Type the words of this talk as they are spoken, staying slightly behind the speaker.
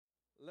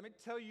Let me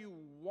tell you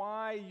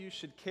why you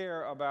should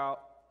care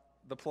about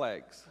the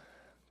plagues,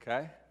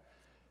 okay?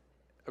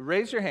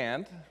 Raise your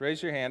hand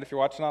if you're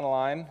watching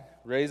online.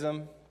 Raise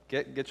them.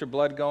 Get your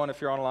blood going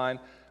if you're online.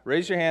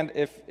 Raise your hand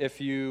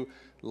if you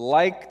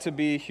like to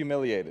be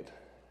humiliated.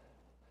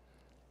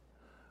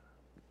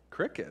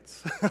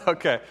 Crickets.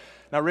 Okay.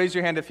 Now raise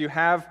your hand if you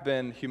have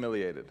been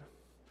humiliated,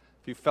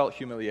 if you felt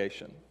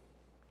humiliation.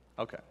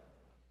 Okay.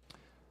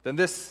 Then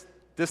this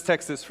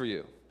text is for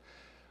you.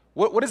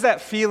 What is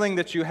that feeling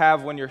that you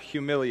have when you're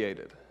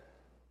humiliated?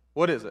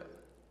 What is it?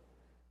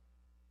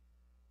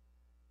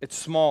 It's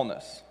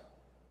smallness,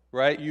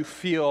 right? You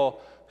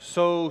feel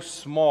so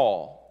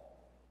small.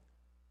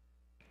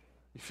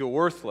 You feel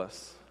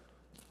worthless.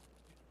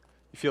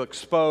 You feel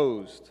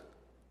exposed.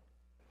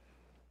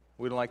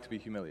 We don't like to be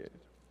humiliated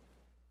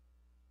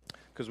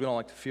because we don't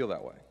like to feel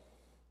that way.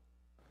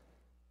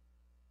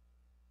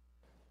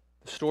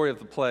 The story of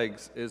the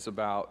plagues is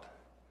about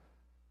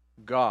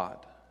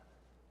God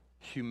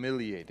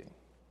humiliating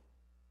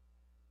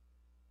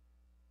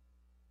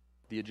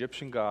the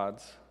Egyptian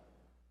gods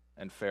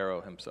and Pharaoh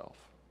himself.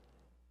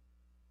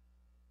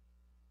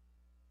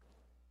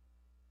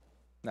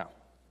 Now,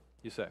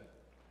 you say,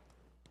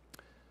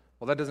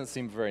 well, that doesn't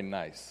seem very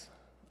nice.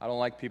 I don't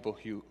like people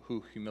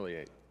who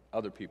humiliate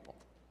other people.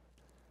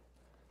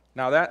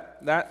 Now,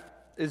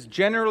 that is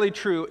generally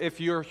true if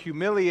you're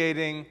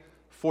humiliating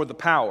for the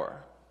power.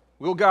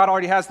 Well, God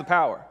already has the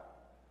power.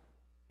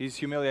 He's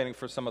humiliating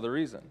for some other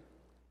reason.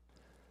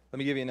 Let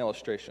me give you an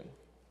illustration.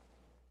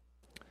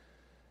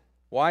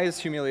 Why is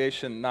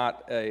humiliation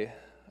not a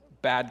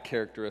bad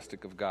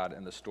characteristic of God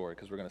in the story?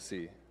 Because we're going to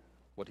see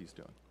what he's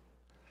doing.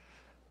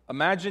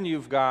 Imagine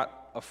you've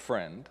got a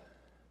friend,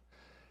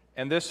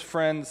 and this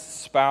friend's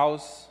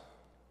spouse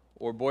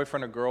or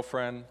boyfriend or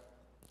girlfriend,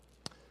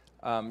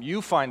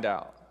 you find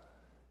out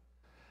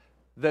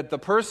that the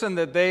person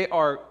that they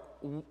are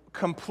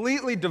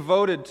completely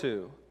devoted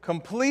to,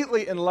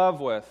 completely in love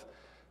with,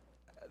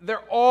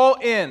 they're all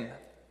in.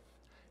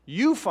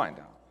 You find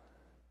out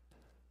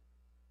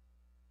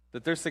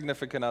that their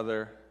significant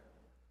other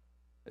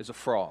is a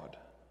fraud,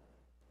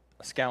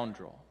 a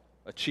scoundrel,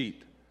 a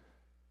cheat,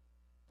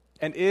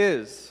 and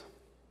is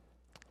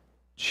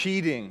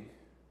cheating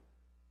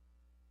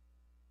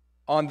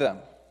on them.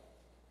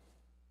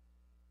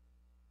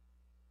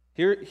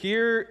 Here's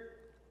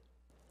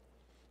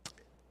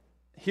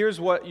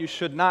what you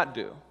should not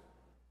do.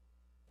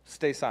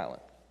 Stay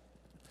silent.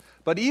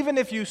 But even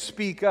if you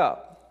speak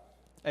up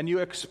and you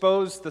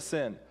expose the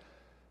sin,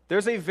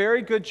 there's a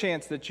very good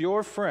chance that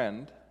your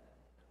friend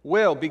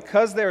will,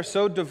 because they are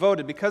so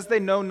devoted, because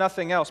they know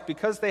nothing else,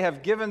 because they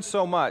have given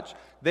so much,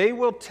 they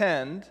will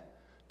tend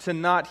to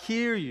not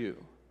hear you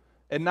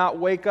and not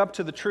wake up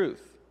to the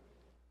truth.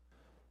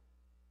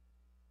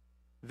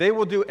 They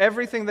will do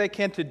everything they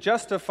can to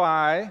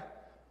justify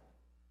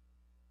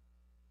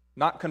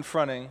not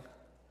confronting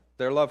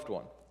their loved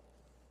one.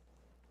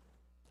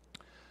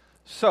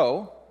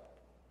 So,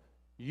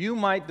 you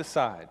might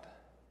decide,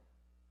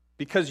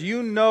 because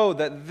you know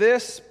that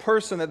this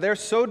person that they're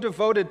so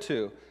devoted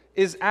to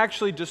is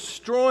actually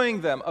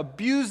destroying them,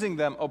 abusing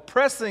them,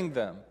 oppressing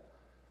them,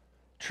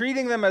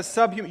 treating them as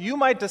subhuman. You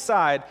might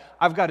decide,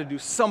 I've got to do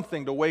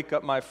something to wake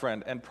up my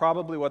friend. And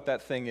probably what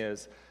that thing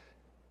is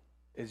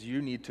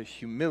you need to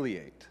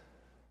humiliate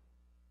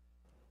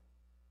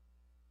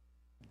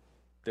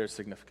their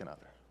significant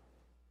other.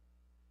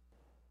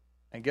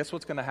 And guess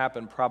what's going to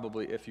happen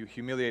probably if you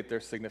humiliate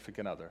their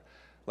significant other?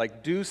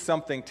 Like, do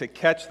something to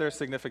catch their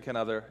significant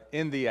other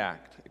in the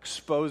act,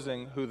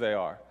 exposing who they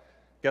are.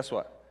 Guess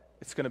what?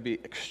 It's going to be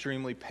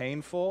extremely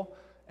painful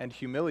and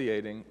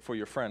humiliating for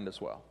your friend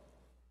as well.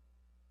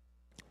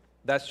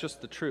 That's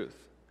just the truth.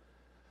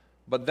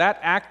 But that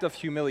act of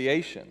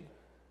humiliation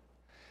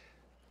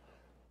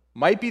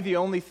might be the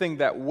only thing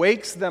that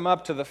wakes them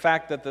up to the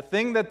fact that the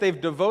thing that they've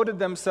devoted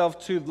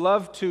themselves to,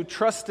 loved to,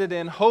 trusted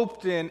in,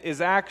 hoped in, is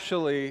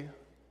actually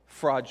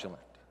fraudulent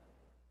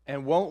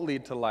and won't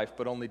lead to life,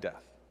 but only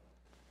death.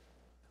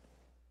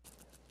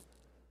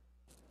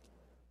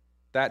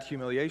 That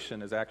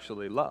humiliation is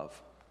actually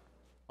love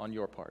on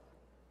your part.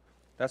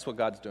 That's what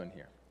God's doing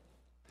here.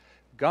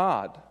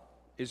 God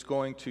is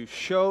going to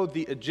show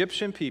the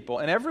Egyptian people,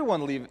 and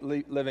everyone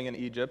living in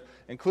Egypt,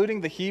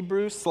 including the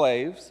Hebrew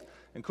slaves,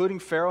 including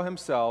Pharaoh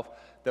himself,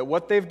 that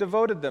what they've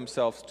devoted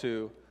themselves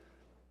to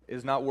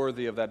is not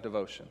worthy of that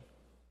devotion.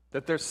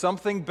 That there's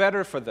something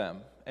better for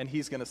them, and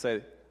he's going to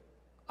say,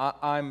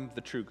 I'm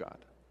the true God.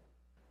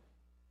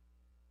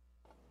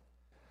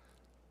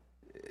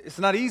 It's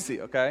not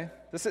easy, okay?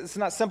 It's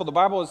not simple. The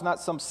Bible is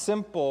not some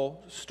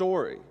simple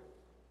story.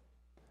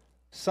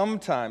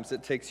 Sometimes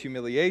it takes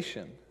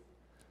humiliation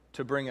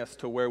to bring us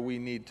to where we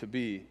need to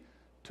be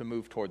to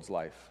move towards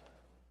life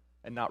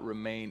and not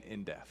remain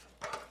in death.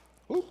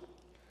 Ooh,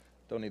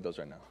 don't need those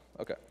right now.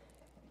 Okay.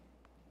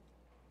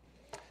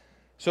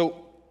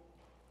 So,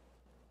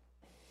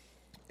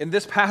 in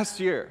this past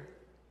year,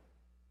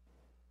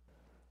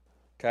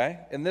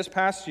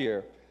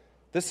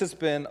 this has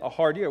been a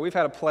hard year. We've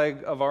had a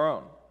plague of our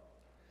own.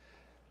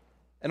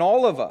 And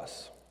all of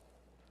us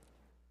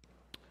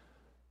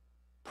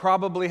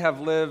probably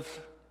have lived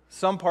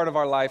some part of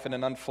our life in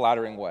an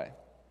unflattering way.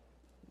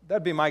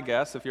 That'd be my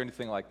guess if you're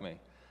anything like me.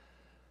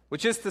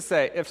 Which is to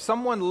say, if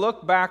someone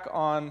looked back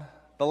on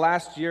the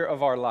last year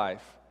of our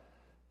life,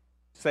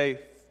 say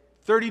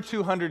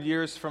 3,200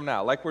 years from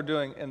now, like we're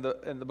doing in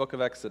the book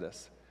of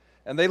Exodus,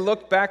 and they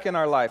look back in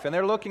our life, and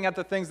they're looking at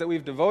the things that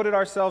we've devoted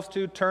ourselves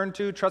to, turned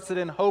to, trusted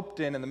in, hoped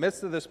in the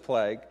midst of this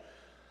plague,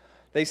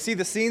 they see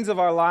the scenes of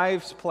our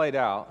lives played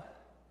out,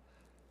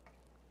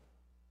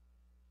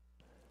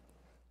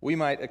 we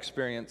might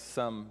experience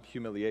some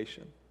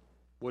humiliation,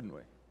 wouldn't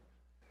we?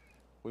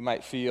 We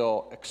might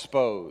feel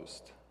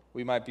exposed.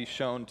 We might be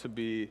shown to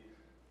be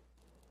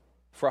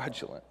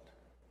fraudulent.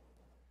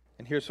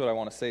 And here's what I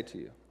want to say to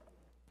you.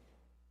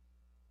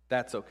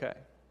 That's okay.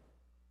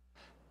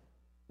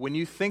 When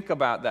you think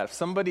about that, if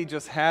somebody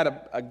just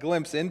had a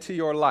glimpse into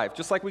your life,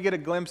 just like we get a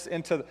glimpse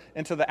into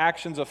the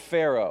actions of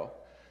Pharaoh,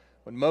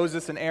 when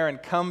Moses and Aaron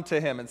come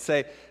to him and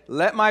say,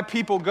 let my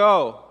people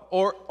go,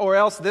 or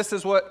else this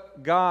is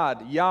what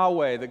God,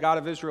 Yahweh, the God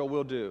of Israel,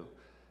 will do.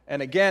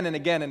 And again and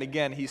again and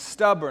again, he's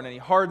stubborn and he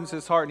hardens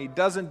his heart and he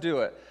doesn't do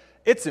it.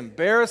 It's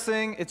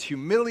embarrassing, it's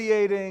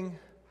humiliating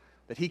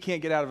that he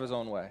can't get out of his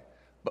own way.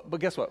 But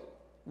guess what?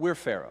 We're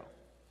Pharaoh.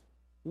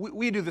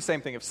 We do the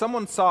same thing. If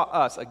someone saw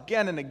us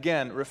again and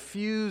again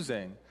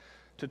refusing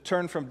to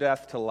turn from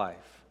death to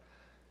life,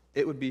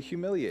 it would be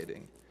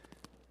humiliating.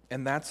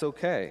 And that's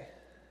okay.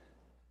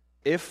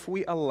 If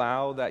we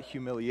allow that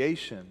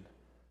humiliation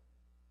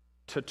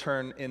to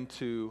turn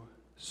into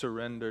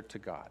surrender to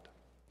God.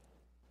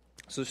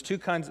 So there's two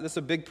kinds, this is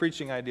a big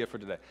preaching idea for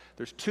today.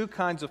 There's two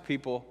kinds of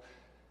people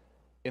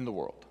in the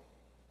world.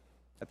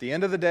 At the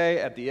end of the day,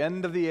 at the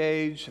end of the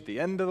age, at the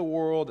end of the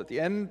world, at the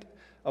end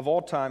of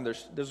all time,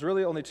 there's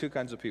really only two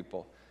kinds of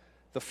people.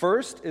 The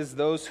first is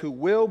those who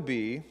will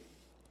be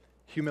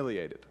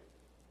humiliated.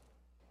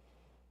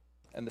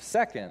 And the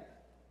second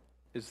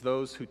is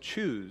those who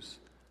choose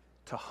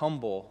to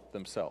humble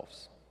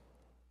themselves.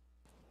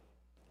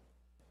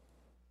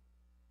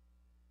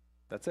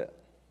 That's it.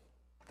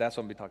 That's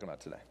what I'm going to be talking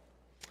about today.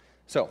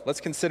 So let's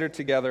consider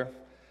together.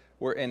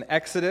 We're in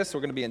Exodus.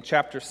 We're going to be in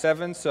chapter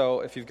 7.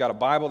 So if you've got a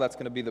Bible, that's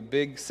going to be the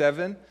big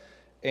 7.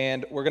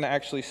 And we're going to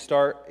actually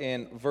start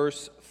in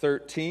verse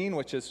 13,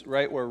 which is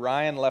right where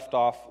Ryan left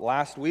off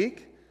last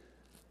week.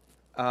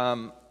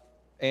 And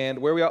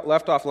where we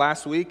left off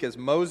last week is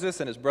Moses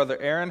and his brother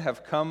Aaron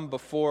have come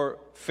before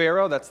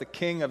Pharaoh. That's the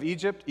king of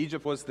Egypt.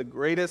 Egypt was the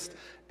greatest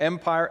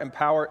empire and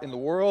power in the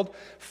world.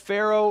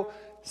 Pharaoh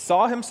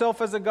saw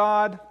himself as a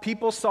god.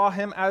 People saw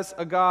him as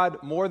a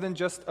god more than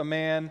just a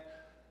man.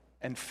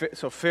 And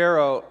so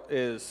Pharaoh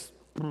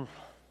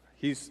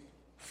he's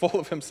full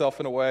of himself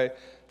in a way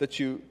that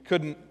you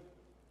couldn't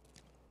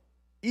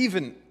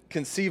even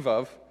conceive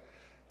of.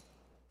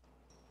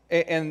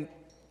 And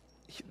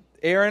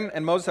Aaron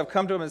and Moses have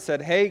come to him and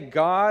said, hey,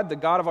 God, the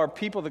God of our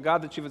people, the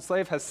God that you've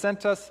enslaved, has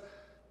sent us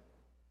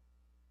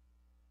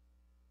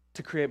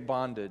to create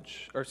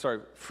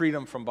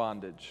freedom from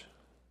bondage.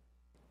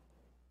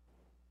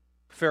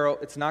 Pharaoh,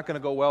 it's not going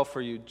to go well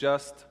for you.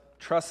 Just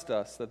trust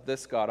us that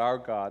this God, our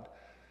God,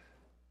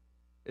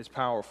 is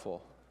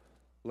powerful.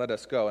 Let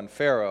us go. And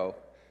Pharaoh,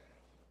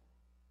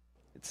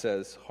 it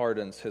says,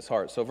 hardens his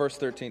heart. So verse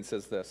 13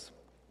 says this.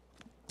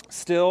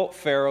 Still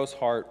Pharaoh's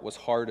heart was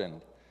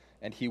hardened,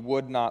 and he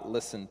would not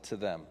listen to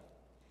them,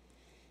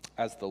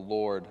 as the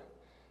Lord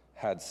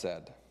had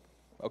said.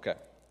 Okay.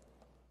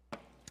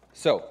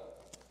 So,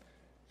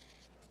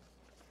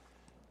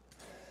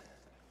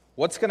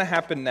 what's going to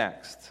happen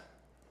next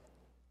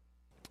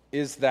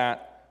is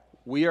that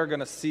we are going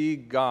to see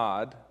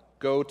God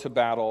go to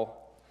battle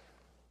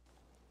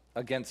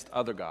against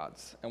other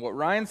gods. And what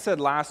Ryan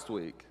said last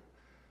week,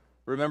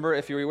 remember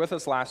if you were with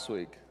us last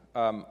week,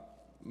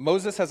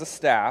 Moses has a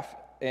staff,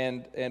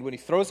 and when he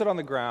throws it on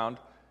the ground,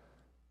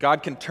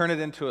 God can turn it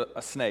into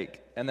a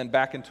snake and then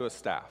back into a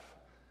staff.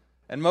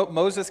 And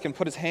Moses can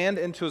put his hand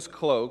into his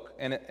cloak,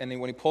 and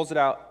when he pulls it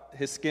out,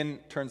 his skin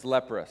turns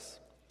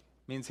leprous.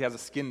 It means he has a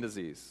skin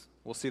disease.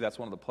 We'll see that's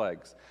one of the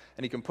plagues.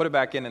 And he can put it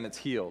back in and it's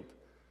healed.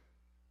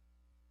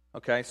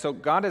 Okay, so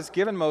God has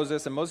given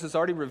Moses, and Moses has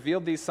already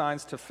revealed these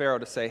signs to Pharaoh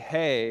to say,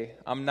 hey,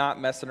 I'm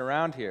not messing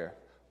around here.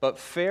 But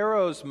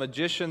Pharaoh's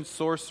magicians,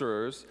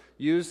 sorcerers,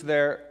 use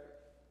their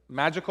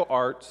magical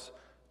arts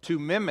to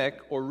mimic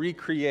or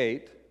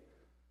recreate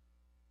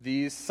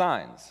these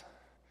signs.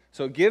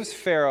 So it gives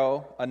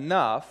Pharaoh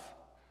enough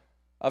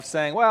of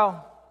saying,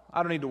 well,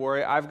 I don't need to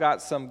worry. I've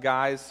got some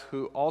guys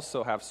who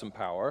also have some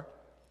power.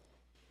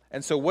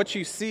 And so what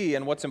you see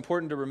and what's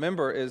important to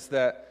remember is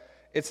that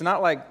it's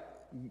not like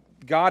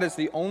God is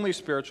the only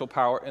spiritual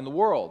power in the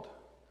world.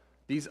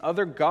 These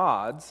other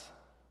gods,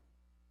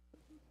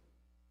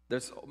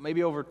 there's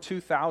maybe over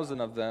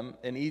 2,000 of them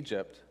in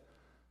Egypt.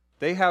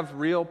 They have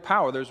real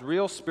power. There's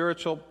real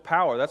spiritual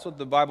power. That's what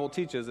the Bible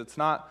teaches. It's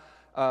not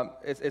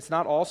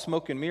all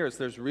smoke and mirrors.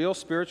 There's real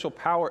spiritual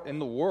power in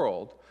the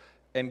world,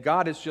 and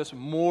God is just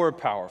more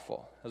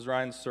powerful, as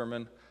Ryan's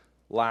sermon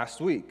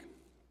last week.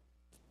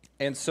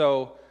 And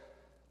so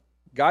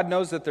God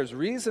knows that there's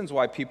reasons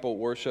why people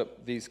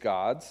worship these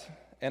gods,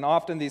 And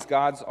often these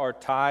gods are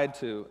tied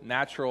to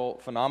natural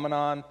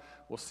phenomenon.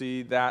 We'll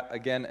see that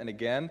again and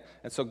again.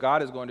 And so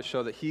God is going to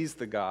show that he's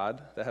the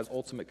God that has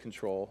ultimate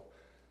control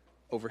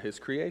over his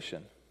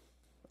creation,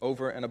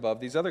 over and above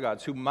these other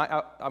gods who might,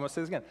 I'm going to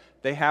say this again,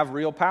 they have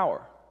real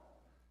power.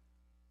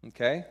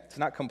 Okay? It's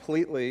not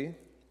completely,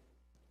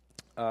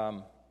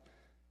 they're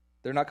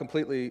not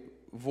completely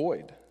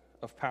void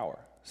of power.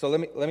 So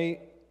let me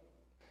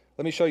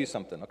show you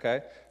something,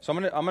 okay? So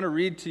I'm going to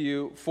read to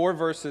you 4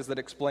 verses that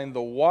explain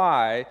the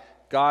why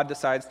God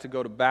decides to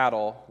go to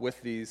battle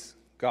with these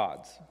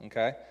gods,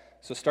 okay?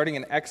 So starting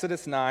in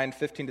Exodus 9,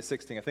 15 to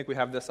 16. I think we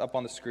have this up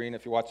on the screen.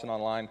 If you're watching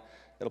online,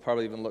 it'll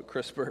probably even look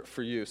crisper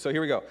for you. So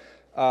here we go.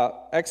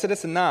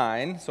 Exodus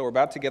 9, so we're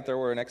about to get there.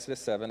 We're in Exodus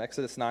 7.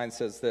 Exodus 9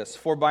 says this,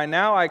 "For by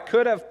now I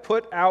could have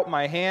put out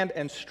my hand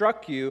and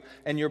struck you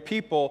and your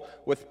people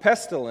with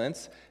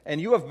pestilence,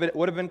 and you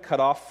would have been cut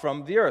off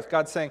from the earth."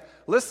 God's saying,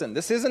 listen,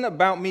 this isn't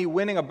about me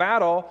winning a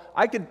battle.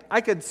 I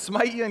could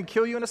smite you and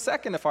kill you in a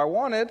second if I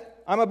wanted.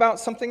 I'm about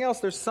something else.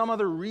 There's some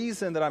other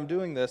reason that I'm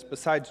doing this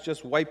besides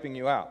just wiping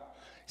you out.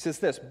 He says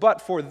this,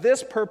 "But for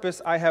this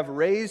purpose I have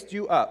raised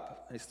you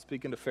up," he's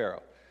speaking to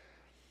Pharaoh,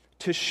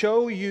 "to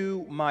show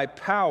you my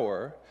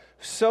power,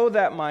 so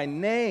that my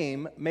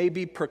name may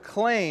be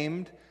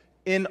proclaimed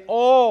in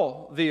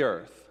all the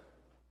earth,"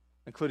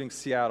 including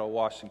Seattle,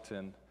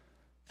 Washington,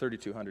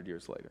 3,200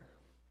 years later.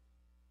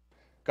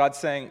 God's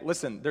saying,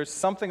 listen, there's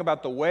something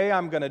about the way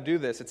I'm going to do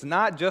this. It's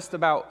not just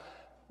about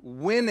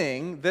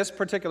winning this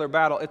particular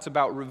battle. It's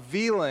about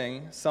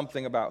revealing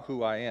something about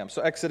who I am.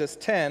 So Exodus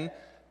 10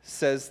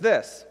 says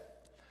this.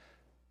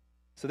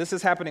 So this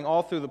is happening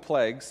all through the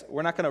plagues.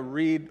 We're not going to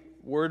read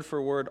word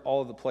for word all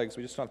of the plagues.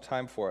 We just don't have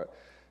time for it.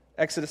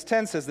 Exodus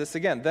 10 says this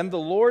again. "Then the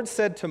Lord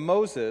said to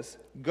Moses,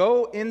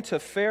 'Go into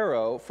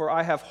Pharaoh, for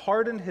I have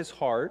hardened his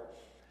heart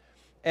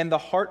and the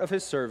heart of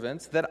his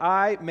servants, that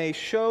I may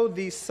show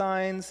these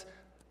signs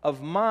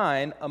of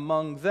mine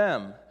among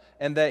them,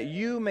 and that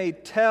you may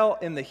tell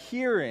these in the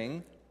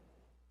hearing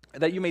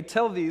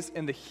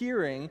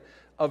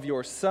of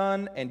your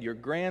son and your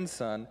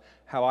grandson,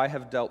 how I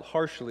have dealt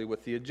harshly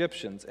with the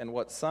Egyptians, and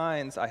what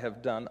signs I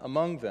have done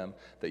among them,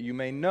 that you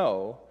may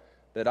know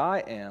that I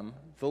am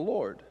the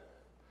Lord.'"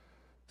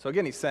 So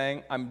again, he's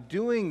saying, I'm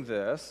doing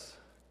this,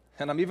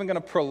 and I'm even going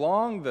to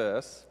prolong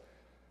this,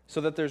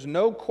 so that there's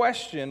no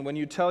question when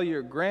you tell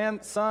your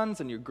grandsons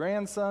and your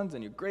grandsons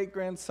and your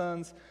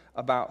great-grandsons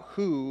about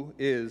who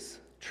is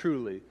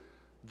truly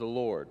the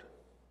Lord.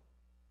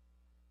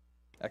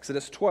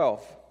 Exodus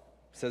 12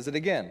 says it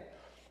again.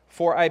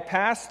 "For I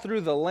passed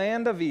through the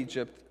land of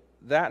Egypt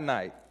that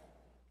night."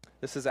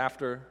 This is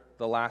after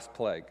the last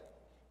plague.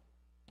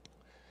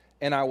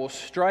 "And I will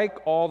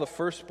strike all the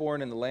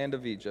firstborn in the land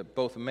of Egypt,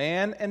 both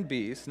man and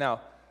beast."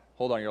 Now,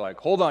 hold on, you're like,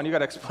 hold on, you got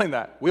to explain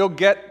that. We'll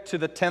get to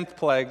the 10th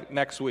plague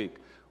next week.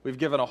 We've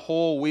given a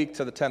whole week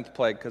to the 10th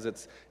plague because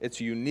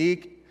it's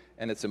unique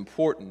and it's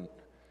important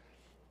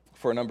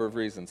for a number of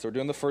reasons. So we're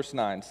doing the first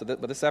 9,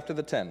 but this is after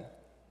the 10.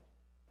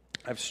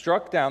 "I've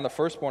struck down the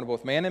firstborn of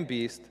both man and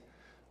beast,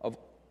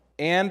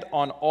 and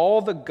on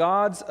all the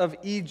gods of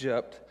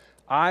Egypt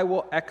I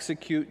will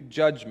execute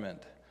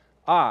judgment.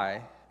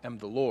 I am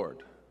the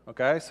Lord."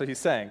 Okay, so he's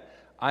saying,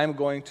 I'm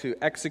going to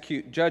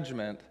execute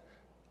judgment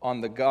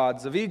on the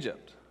gods of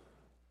Egypt.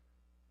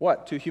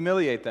 What? To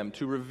humiliate them,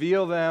 to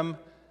reveal them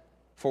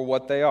for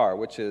what they are,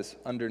 which is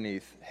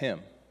underneath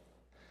him.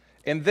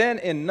 And then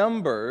in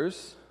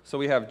Numbers, so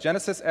we have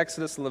Genesis,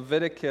 Exodus,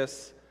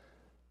 Leviticus,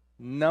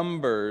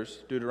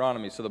 Numbers,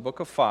 Deuteronomy. So the book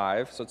of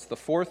 5, so it's the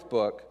 4th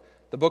book.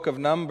 The book of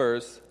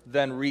Numbers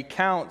then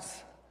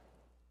recounts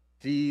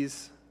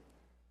these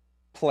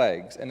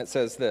plagues. And it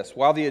says this,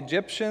 "While the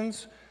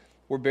Egyptians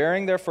were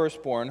bearing their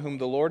firstborn, whom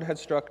the Lord had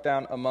struck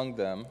down among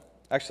them."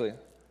 Actually,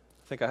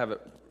 I think I have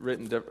it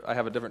written, I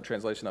have a different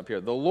translation up here.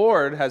 "The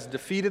Lord has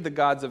defeated the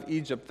gods of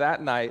Egypt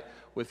that night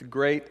with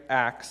great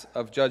acts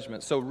of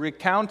judgment." So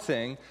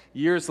recounting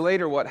years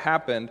later what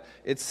happened,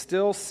 it's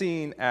still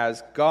seen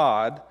as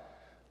God,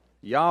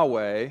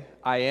 Yahweh,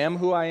 I am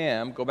who I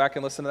am. Go back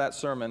and listen to that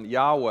sermon.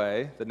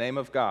 Yahweh, the name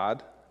of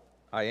God,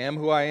 I am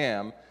who I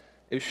am,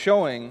 is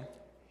showing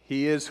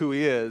he is who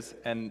he is,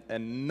 and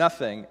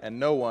nothing and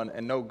no one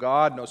and no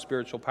God, no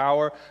spiritual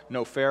power,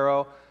 no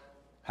Pharaoh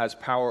has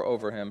power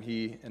over him.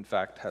 He, in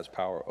fact, has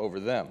power over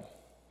them.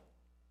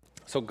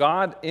 So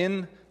God,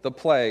 in the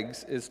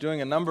plagues, is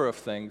doing a number of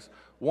things,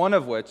 one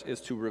of which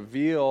is to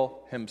reveal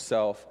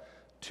himself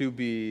to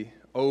be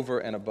over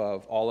and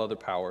above all other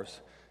powers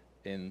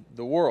in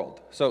the world.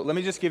 So let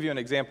me just give you an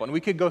example. And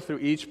we could go through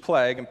each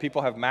plague, and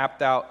people have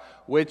mapped out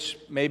which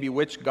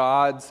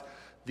gods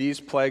these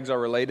plagues are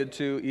related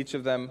to. Each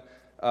of them,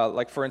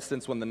 like for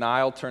instance, when the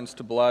Nile turns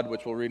to blood,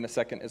 which we'll read in a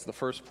second, is the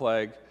first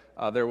plague.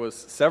 There was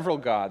several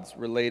gods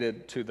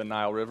related to the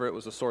Nile River. It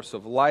was a source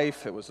of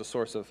life. It was a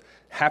source of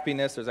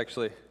happiness. There's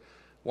actually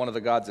one of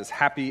the gods is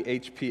Happy,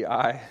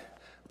 HPI,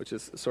 which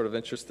is sort of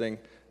interesting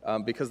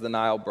because the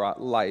Nile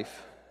brought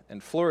life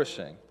and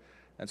flourishing.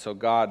 And so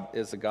God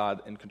is a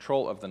God in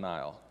control of the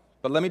Nile.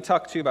 But let me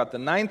talk to you about the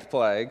 9th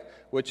plague,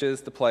 which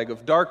is the plague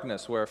of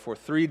darkness, where for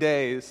 3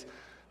 days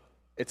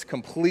it's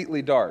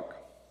completely dark.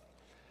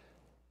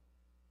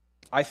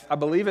 I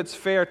believe it's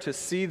fair to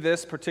see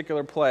this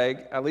particular plague,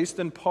 at least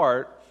in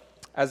part,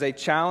 as a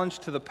challenge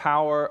to the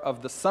power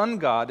of the sun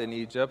god in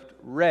Egypt,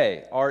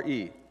 Re,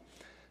 R-E.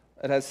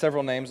 It has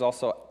several names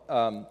also,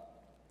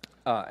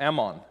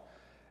 Ammon.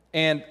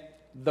 And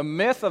the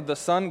myth of the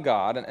sun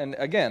god, and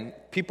again,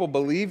 people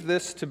believe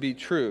this to be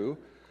true,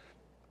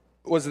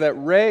 was that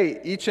Re,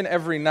 each and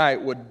every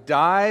night, would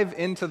dive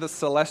into the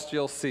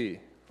celestial sea,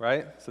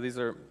 right? So these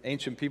are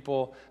ancient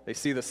people. They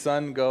see the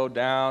sun go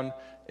down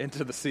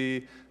into the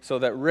sea, so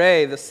that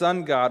Re, the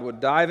sun god,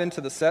 would dive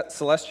into the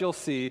celestial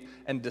sea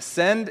and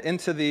descend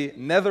into the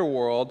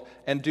netherworld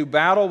and do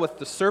battle with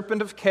the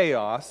serpent of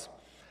chaos,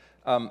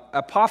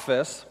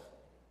 Apophis,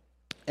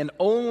 and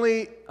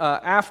only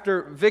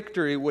after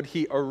victory would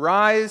he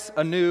arise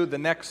anew the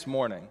next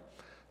morning.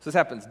 So this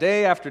happens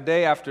day after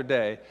day after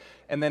day,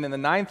 and then in the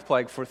 9th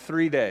plague, for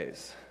 3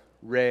 days,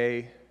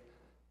 Re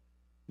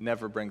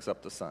never brings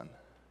up the sun.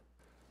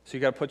 So you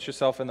got to put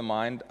yourself in the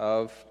mind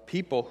of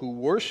people who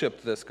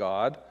worshiped this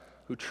God,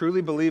 who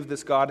truly believed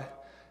this God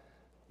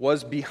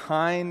was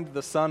behind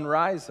the sun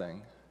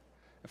rising.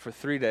 And for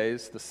 3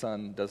 days, the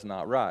sun does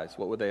not rise.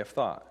 What would they have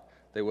thought?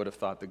 They would have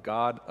thought the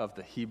God of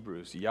the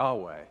Hebrews,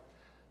 Yahweh,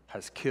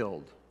 has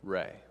killed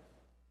Re.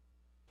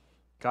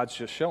 God's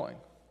just showing,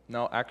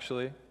 no,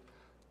 actually,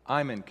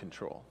 I'm in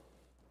control.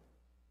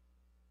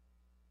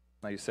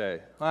 Now you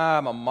say,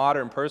 I'm a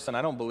modern person.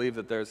 I don't believe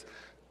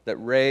that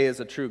Re is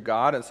a true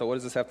God, and so what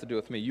does this have to do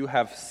with me? You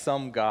have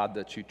some God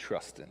that you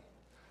trust in,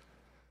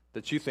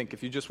 that you think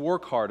if you just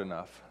work hard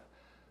enough,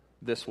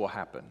 this will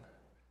happen.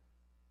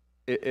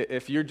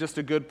 If you're just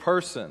a good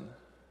person,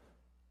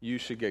 you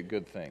should get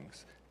good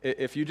things.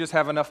 If you just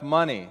have enough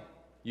money,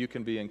 you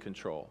can be in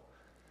control.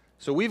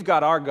 So we've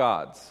got our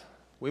gods.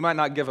 We might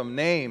not give them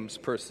names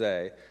per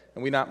se,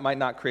 and we might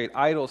not create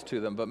idols to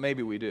them, but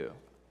maybe we do.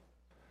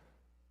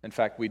 In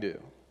fact, we do.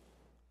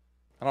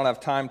 I don't have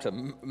time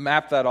to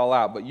map that all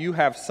out, but you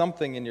have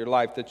something in your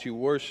life that you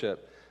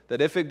worship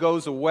that if it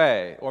goes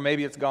away, or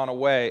maybe it's gone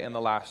away in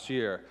the last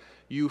year,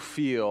 you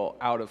feel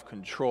out of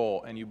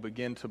control and you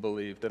begin to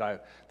believe that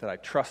I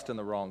trust in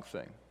the wrong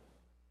thing.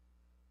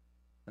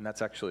 And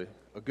that's actually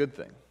a good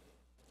thing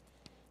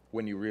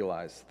when you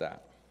realize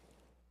that.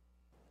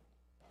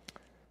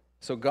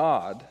 So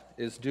God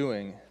is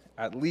doing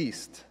at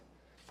least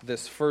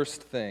this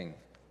first thing,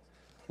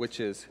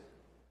 which is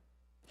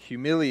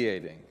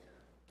humiliating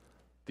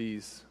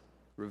these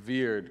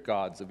revered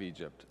gods of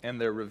Egypt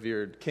and their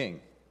revered king,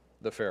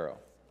 the Pharaoh.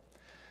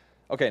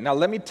 Okay, now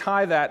let me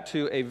tie that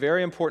to a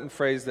very important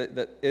phrase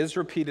that is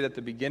repeated at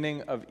the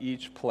beginning of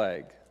each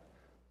plague.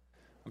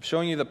 I'm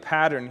showing you the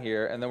pattern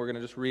here, and then we're going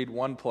to just read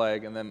one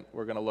plague, and then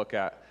we're going to look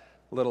at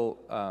little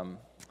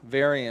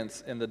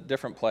variants in the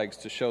different plagues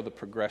to show the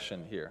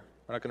progression here.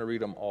 We're not going to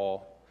read them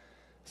all.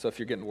 So if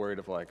you're getting worried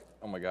of like,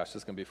 oh my gosh, this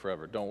is going to be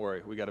forever, don't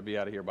worry. We got to be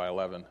out of here by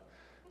 11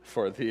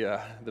 for the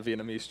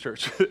Vietnamese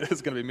church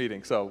is going to be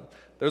meeting. So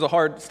there's a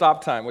hard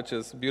stop time, which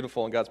is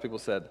beautiful, and God's people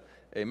said,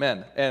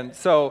 amen. And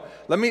so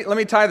let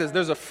me tie this.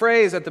 There's a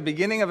phrase at the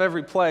beginning of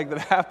every plague that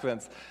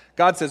happens.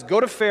 God says, go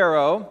to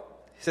Pharaoh.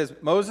 He says,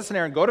 Moses and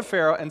Aaron, go to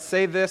Pharaoh and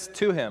say this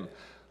to him.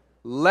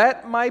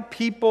 Let my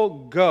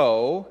people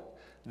go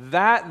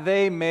that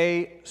they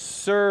may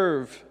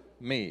serve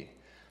me.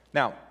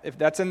 Now, if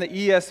that's in the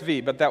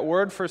ESV, but that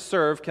word for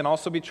serve can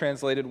also be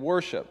translated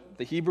worship.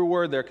 The Hebrew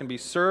word there can be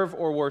serve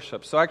or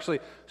worship. So actually,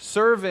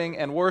 serving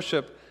and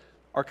worship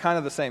are kind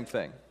of the same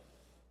thing.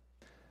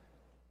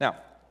 Now,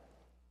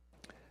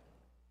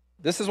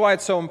 this is why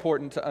it's so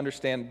important to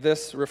understand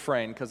this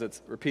refrain, because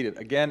it's repeated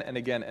again and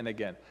again and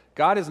again.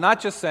 God is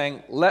not just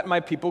saying, let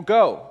my people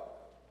go.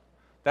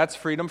 That's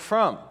freedom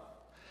from.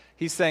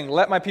 He's saying,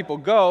 let my people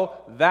go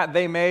that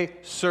they may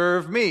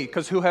serve me.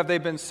 Because who have they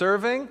been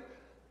serving?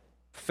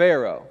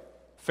 Pharaoh.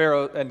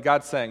 Pharaoh, and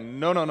God's saying,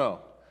 no.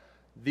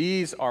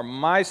 These are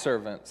my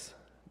servants,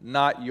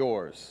 not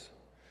yours.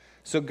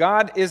 So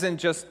God isn't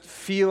just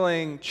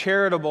feeling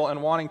charitable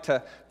and wanting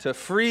to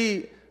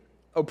free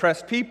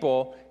oppressed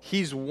people.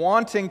 He's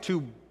wanting to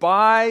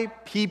buy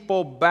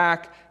people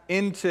back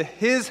into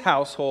his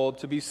household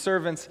to be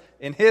servants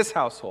in his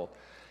household.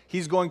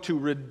 He's going to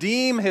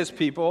redeem his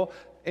people.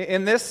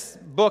 In this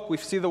book, we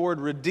see the word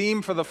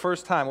redeem for the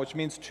first time, which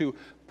means to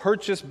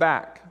purchase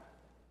back.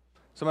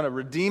 So I'm going to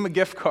redeem a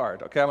gift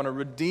card, okay? I'm going to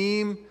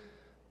redeem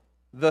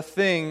the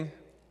thing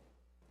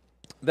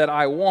that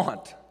I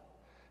want.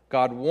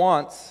 God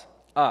wants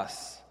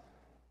us,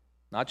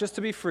 not just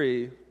to be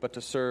free, but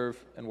to serve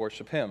and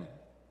worship him.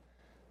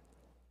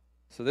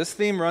 So this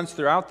theme runs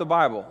throughout the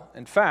Bible.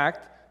 In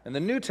fact, in the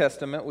New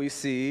Testament, we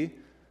see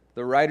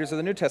the writers of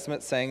the New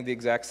Testament saying the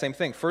exact same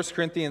thing. 1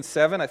 Corinthians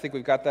 7, I think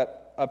we've got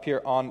that up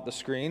here on the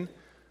screen.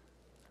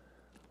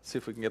 Let's see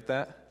if we can get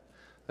that.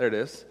 There it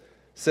is.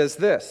 Says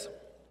this,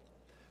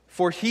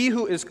 for he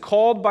who is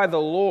called by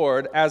the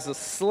Lord as a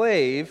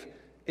slave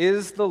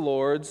is the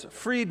Lord's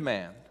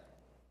freedman.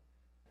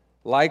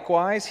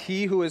 Likewise,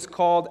 he who is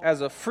called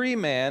as a free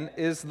man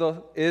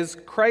is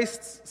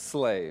Christ's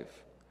slave.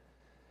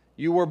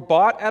 You were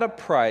bought at a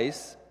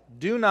price.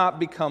 Do not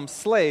become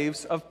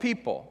slaves of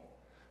people.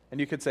 And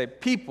you could say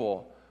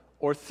people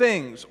or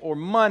things or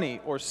money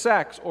or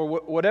sex or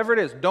whatever it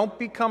is. Don't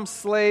become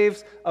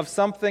slaves of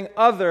something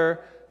other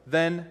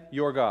than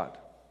your God.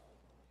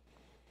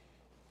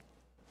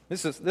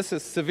 This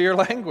is severe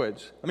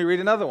language. Let me read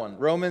another one.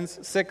 Romans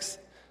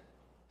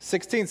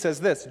 6:16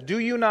 says this, "Do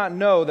you not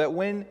know that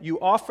when you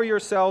offer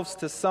yourselves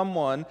to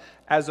someone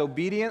as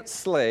obedient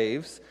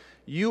slaves,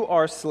 you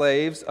are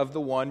slaves of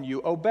the one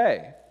you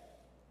obey?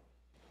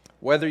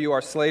 Whether you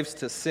are slaves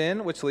to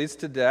sin, which leads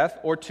to death,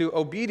 or to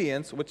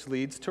obedience, which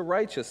leads to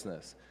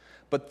righteousness.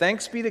 But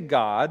thanks be to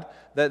God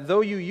that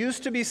though you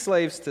used to be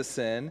slaves to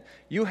sin,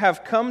 you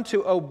have come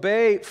to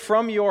obey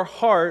from your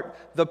heart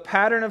the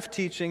pattern of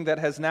teaching that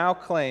has now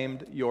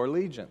claimed your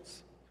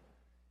allegiance.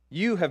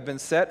 You have been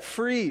set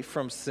free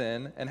from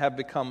sin and have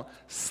become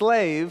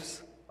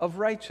slaves of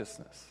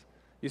righteousness."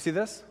 You see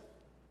this?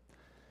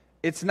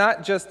 It's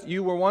not just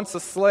you were once a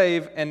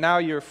slave and now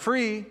you're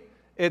free.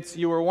 It's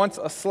you were once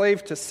a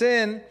slave to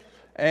sin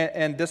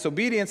and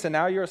disobedience, and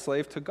now you're a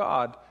slave to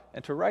God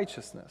and to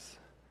righteousness.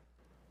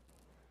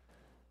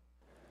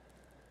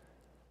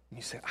 And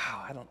you say,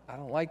 I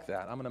don't like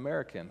that. I'm an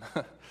American.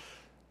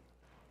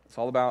 It's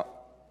all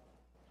about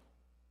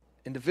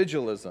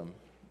individualism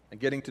and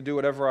getting to do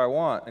whatever I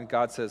want. And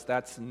God says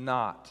that's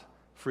not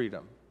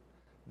freedom.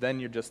 Then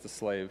you're just a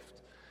slave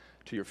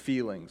to your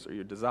feelings or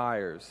your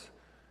desires,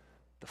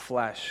 the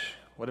flesh,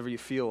 whatever you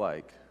feel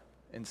like.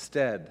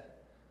 Instead,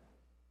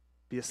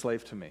 be a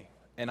slave to me,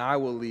 and I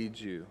will lead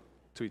you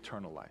to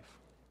eternal life.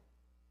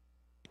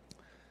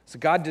 So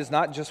God does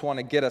not just want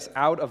to get us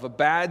out of a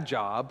bad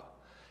job.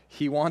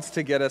 He wants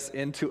to get us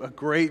into a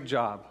great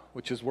job,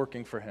 which is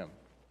working for Him.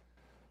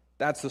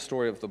 That's the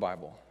story of the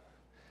Bible.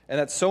 And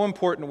that's so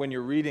important when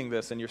you're reading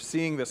this and you're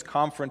seeing this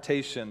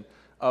confrontation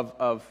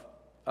of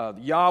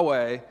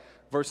Yahweh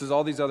versus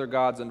all these other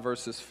gods and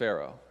versus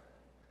Pharaoh.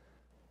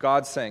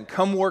 God's saying,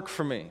 come work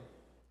for me.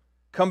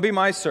 Come be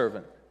my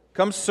servant.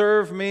 Come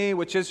serve me,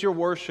 which is your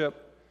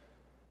worship.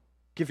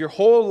 Give your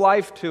whole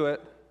life to it,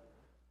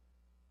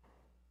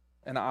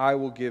 and I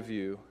will give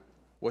you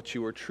what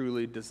you were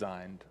truly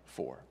designed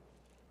for.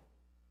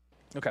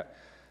 Okay,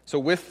 so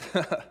with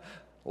a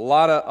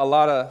lot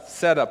of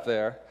setup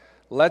there,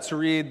 let's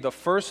read the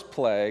first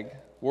plague,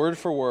 word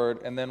for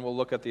word, and then we'll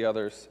look at the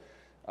others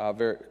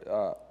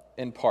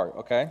in part,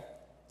 okay?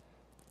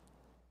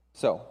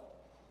 So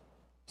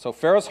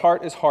Pharaoh's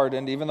heart is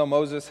hardened, even though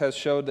Moses has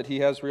showed that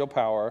he has real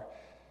power.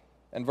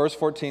 And verse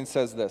 14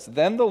 says this,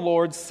 "Then the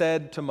Lord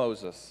said to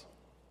Moses,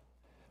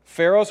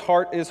 Pharaoh's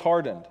heart is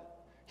hardened.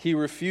 He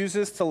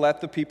refuses to let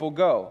the people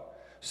go.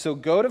 So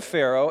go to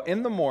Pharaoh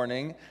in the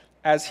morning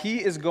as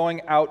he is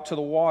going out to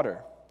the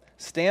water.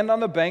 Stand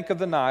on the bank of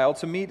the Nile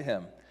to meet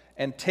him,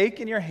 and take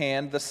in your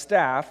hand the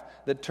staff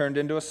that turned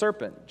into a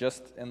serpent,"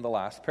 just in the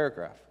last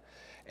paragraph.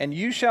 "And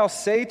you shall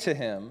say to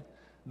him,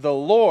 the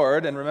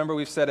Lord," and remember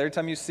we've said every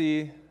time you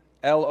see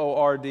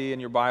L-O-R-D in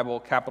your Bible,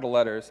 capital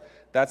letters,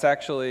 that's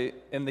actually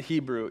in the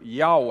Hebrew,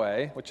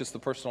 Yahweh, which is the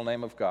personal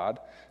name of God.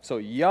 So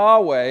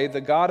Yahweh,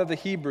 the God of the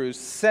Hebrews,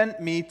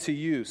 sent me to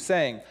you,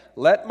 saying,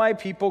 let my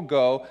people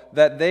go,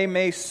 that they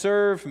may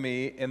serve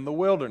me in the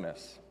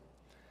wilderness.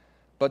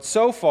 But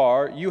so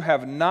far you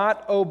have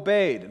not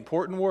obeyed,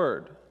 important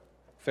word,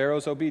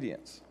 Pharaoh's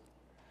obedience.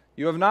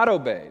 You have not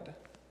obeyed.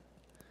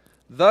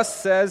 Thus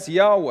says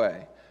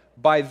Yahweh,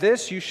 by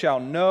this you shall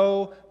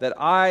know that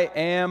I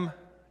am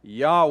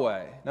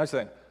Yahweh. Now he's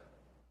saying,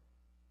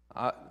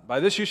 by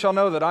this you shall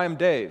know that I am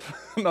Dave.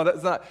 No,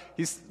 that's not.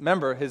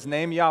 Remember, his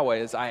name Yahweh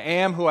is I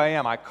am who I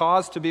am. I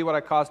caused to be what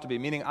I caused to be,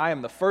 meaning I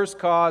am the first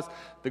cause,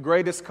 the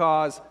greatest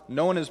cause.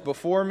 No one is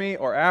before me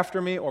or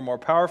after me or more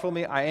powerful than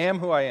me. I am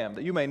who I am,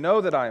 that you may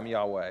know that I am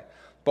Yahweh.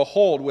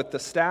 Behold, with the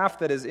staff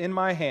that is in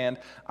my hand,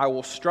 I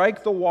will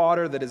strike the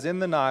water that is in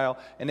the Nile,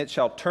 and it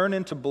shall turn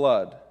into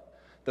blood.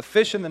 The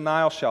fish in the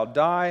Nile shall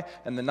die,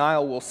 and the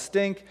Nile will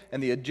stink,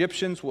 and the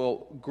Egyptians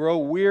will grow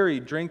weary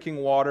drinking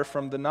water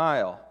from the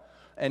Nile.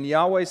 And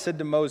Yahweh said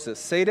to Moses,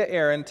 say to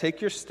Aaron,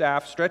 take your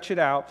staff, stretch it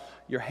out,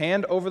 your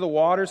hand over the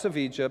waters of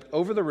Egypt,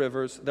 over the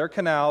rivers, their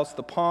canals,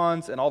 the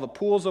ponds, and all the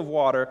pools of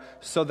water,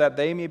 so that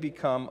they may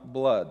become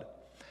blood.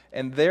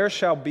 And there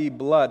shall be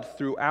blood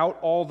throughout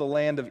all the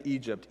land of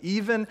Egypt,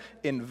 even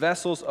in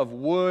vessels of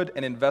wood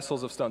and in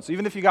vessels of stone. So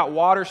even if you got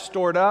water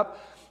stored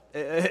up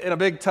in a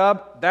big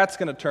tub, that's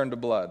going to turn to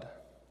blood.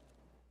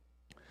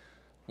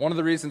 One of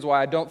the reasons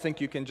why I don't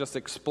think you can just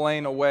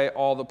explain away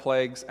all the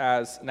plagues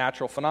as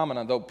natural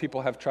phenomena, though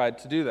people have tried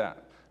to do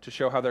that, to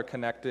show how they're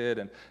connected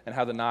and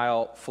how the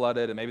Nile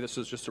flooded, and maybe this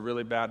was just a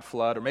really bad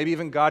flood, or maybe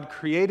even God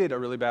created a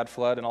really bad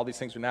flood and all these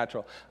things are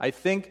natural. I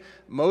think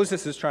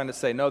Moses is trying to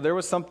say, no, there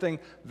was something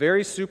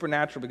very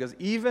supernatural, because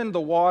even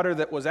the water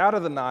that was out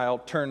of the Nile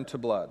turned to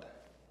blood.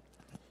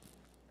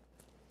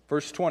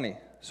 Verse 20,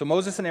 So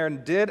Moses and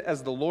Aaron did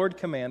as the Lord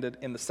commanded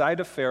in the sight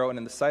of Pharaoh and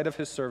in the sight of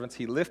his servants.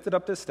 He lifted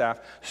up his staff,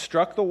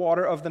 struck the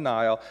water of the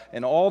Nile,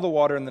 and all the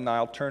water in the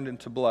Nile turned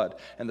into blood.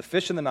 And the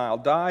fish in the Nile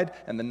died,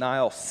 and the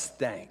Nile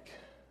stank.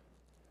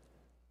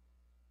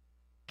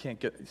 I'm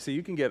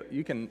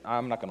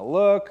not going to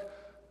look,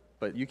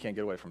 but you can't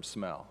get away from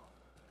smell.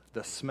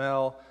 The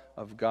smell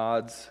of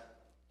God's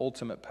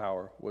ultimate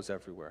power was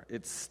everywhere.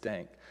 It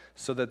stank,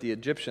 so that the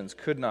Egyptians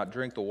could not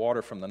drink the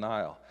water from the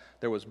Nile.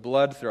 There was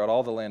blood throughout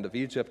all the land of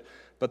Egypt,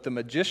 but the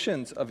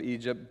magicians of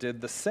Egypt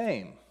did the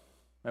same.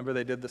 Remember,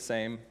 they did the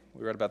same.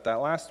 We read about that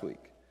last week.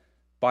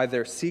 By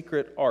their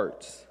secret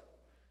arts.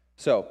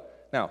 So,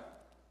 now,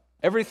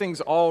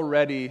 everything's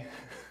already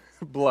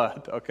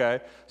blood,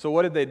 okay? So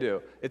what did they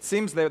do? It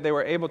seems that they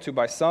were able to,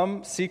 by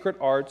some secret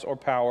arts or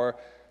power,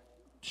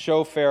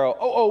 show Pharaoh,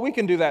 oh, we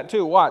can do that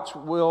too. Watch,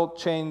 we'll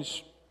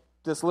change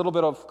this little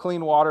bit of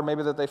clean water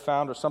maybe that they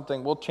found or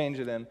something, we'll change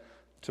it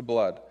into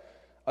blood.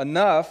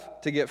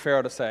 Enough to get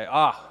Pharaoh to say,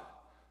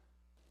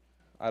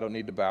 I don't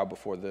need to bow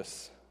before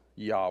this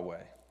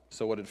Yahweh.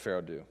 So what did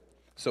Pharaoh do?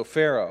 So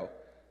Pharaoh's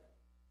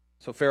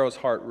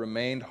heart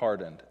remained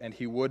hardened, and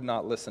he would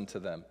not listen to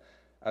them,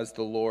 as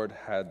the Lord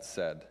had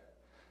said.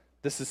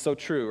 This is so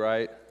true,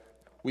 right?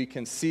 We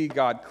can see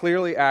God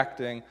clearly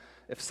acting.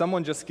 If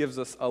someone just gives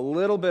us a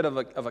little bit of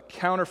a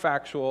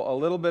counterfactual, a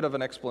little bit of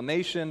an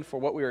explanation for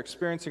what we are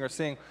experiencing or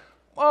seeing,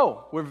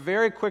 we're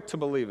very quick to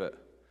believe it,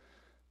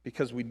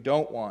 because we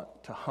don't want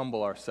to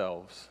humble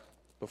ourselves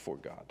before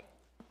God.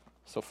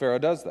 So Pharaoh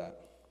does that.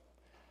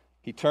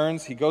 He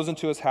goes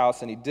into his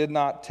house, and he did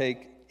not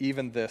take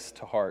even this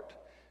to heart.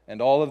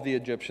 And all of the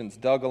Egyptians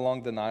dug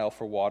along the Nile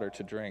for water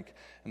to drink,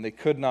 and they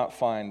could not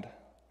find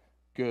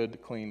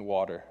good, clean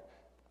water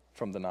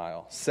from the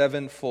Nile.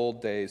 7 full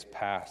days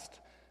passed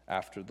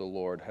after the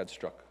Lord had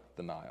struck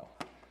the Nile.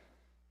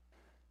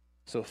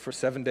 So for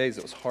 7 days,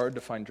 it was hard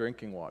to find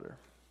drinking water.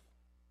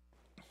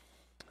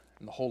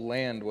 And the whole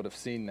land would have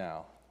seen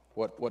now.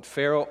 What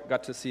Pharaoh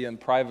got to see in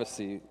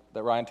privacy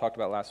that Ryan talked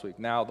about last week,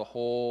 now the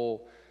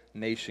whole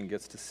nation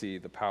gets to see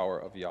the power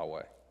of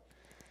Yahweh.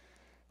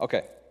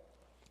 Okay,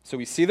 so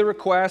we see the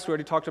request. We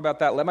already talked about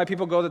that. Let my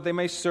people go that they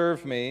may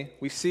serve me.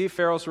 We see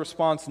Pharaoh's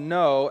response,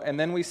 no. And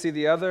then we see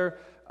the other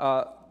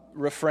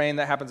refrain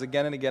that happens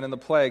again and again in the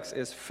plagues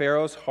is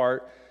Pharaoh's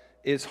heart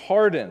is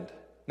hardened.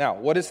 Now,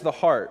 what is the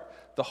heart?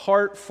 The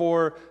heart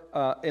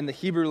in the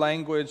Hebrew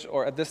language,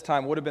 or at this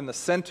time, would have been the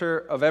center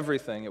of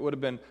everything. It would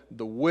have been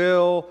the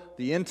will,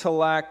 the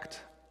intellect.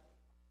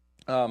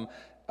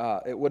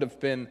 It would have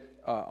been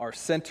our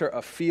center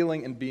of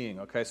feeling and being.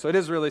 Okay, so it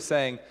is really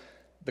saying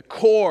the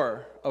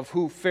core of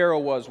who Pharaoh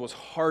was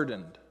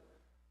hardened.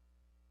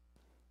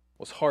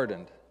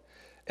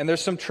 And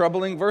there's some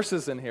troubling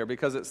verses in here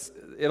because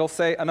it'll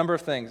say a number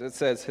of things. It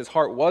says his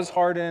heart was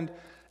hardened,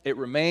 it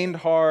remained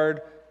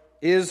hard,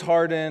 is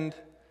hardened.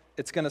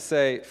 It's going to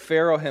say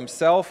Pharaoh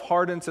himself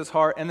hardens his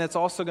heart, and it's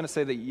also going to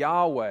say that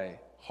Yahweh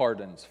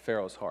hardens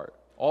Pharaoh's heart.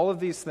 All of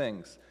these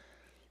things.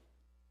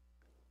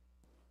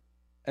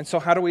 And so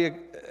how do we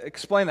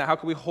explain that? How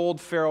can we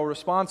hold Pharaoh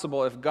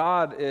responsible if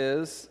God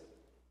is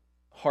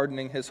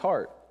hardening his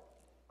heart?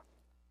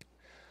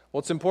 Well,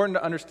 it's important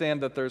to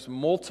understand that there's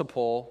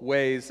multiple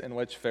ways in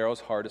which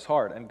Pharaoh's heart is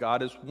hard, and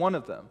God is one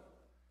of them.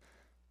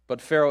 But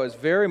Pharaoh is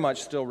very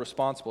much still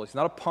responsible. He's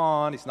not a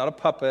pawn, he's not a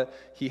puppet.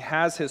 He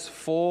has his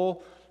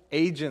full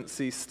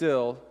agency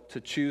still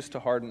to choose to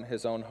harden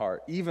his own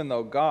heart, even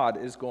though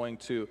God is going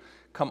to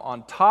come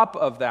on top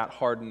of that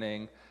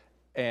hardening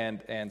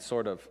and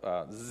sort of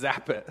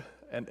zap it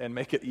and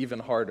make it even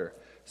harder.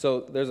 So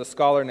there's a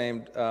scholar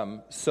named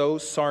So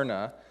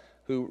Sarna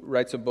who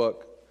writes a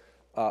book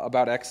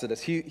about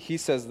Exodus. He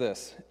says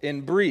this: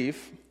 in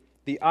brief,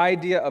 the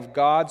idea of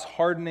God's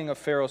hardening of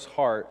Pharaoh's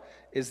heart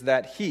is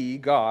that he,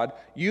 God,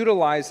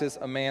 utilizes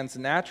a man's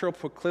natural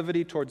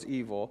proclivity towards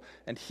evil,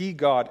 and he,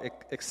 God,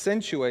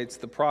 accentuates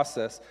the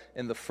process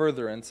in the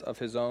furtherance of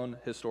his own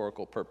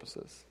historical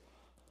purposes.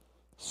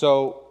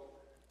 So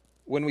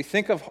when we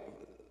think of,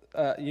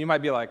 you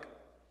might be like,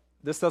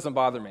 this doesn't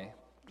bother me.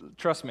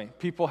 Trust me,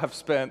 people have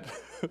spent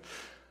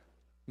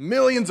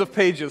millions of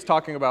pages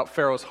talking about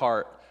Pharaoh's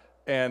heart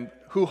and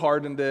who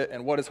hardened it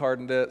and what has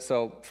hardened it.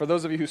 So for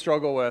those of you who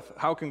struggle with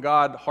how can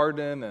God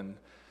harden and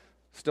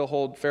still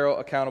hold Pharaoh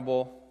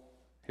accountable,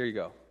 here you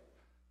go.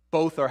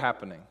 Both are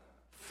happening.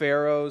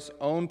 Pharaoh's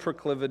own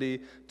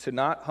proclivity to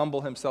not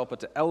humble himself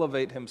but to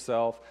elevate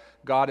himself,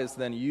 God is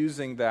then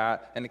using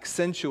that and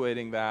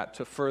accentuating that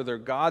to further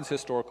God's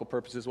historical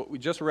purposes, what we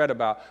just read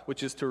about,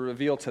 which is to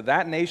reveal to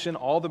that nation,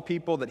 all the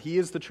people, that he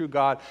is the true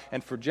God,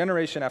 and for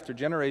generation after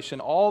generation,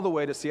 all the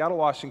way to Seattle,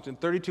 Washington,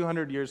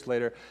 3,200 years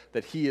later,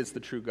 that he is the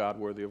true God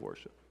worthy of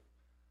worship.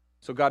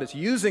 So God is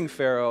using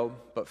Pharaoh,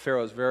 but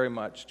Pharaoh is very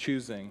much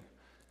choosing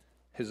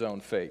his own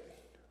fate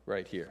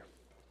right here.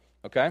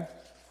 Okay?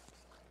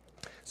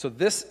 So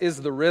this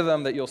is the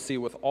rhythm that you'll see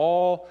with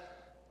all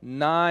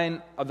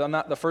 9 of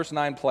the first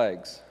 9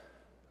 plagues.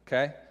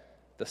 Okay?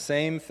 The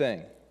same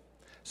thing.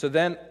 So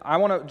then I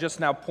want to just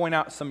now point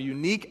out some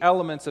unique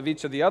elements of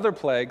each of the other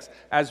plagues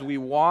as we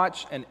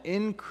watch an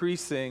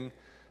increasing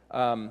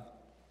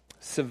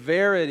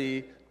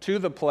severity to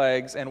the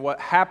plagues and what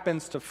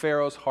happens to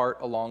Pharaoh's heart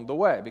along the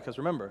way. Because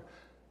remember,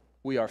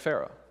 we are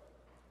Pharaoh.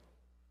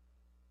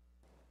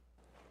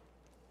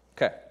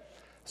 Okay,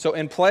 so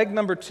in plague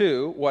number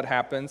 2, what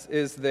happens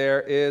is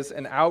there is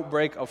an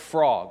outbreak of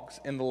frogs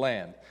in the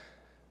land.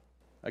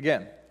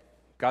 Again,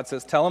 God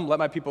says, tell them, let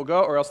my people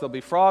go, or else there'll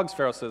be frogs.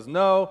 Pharaoh says,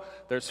 no,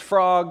 there's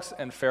frogs,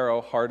 and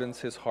Pharaoh hardens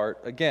his heart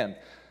again.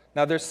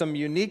 Now, there's some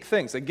unique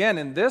things. Again,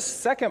 in this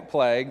second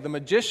plague, the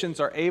magicians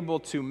are able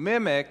to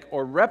mimic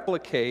or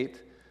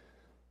replicate,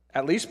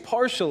 at least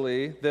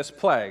partially, this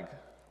plague.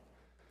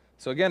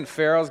 So again,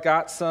 Pharaoh's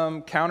got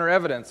some counter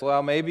evidence.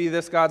 Well, maybe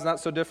this God's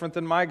not so different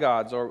than my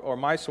gods or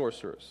my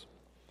sorcerers.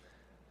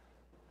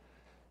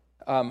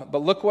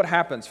 But look what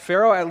happens.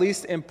 Pharaoh, at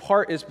least in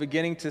part, is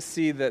beginning to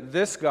see that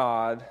this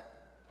God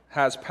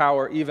has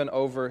power even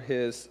over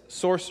his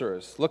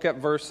sorcerers. Look at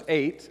verse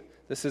 8.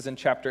 This is in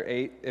chapter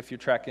 8, if you're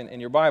tracking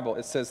in your Bible.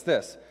 It says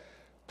this,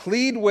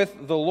 plead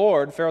with the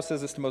Lord, Pharaoh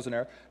says this to Moses and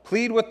Aaron,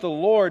 plead with the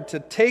Lord to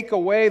take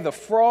away the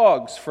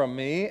frogs from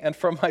me and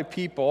from my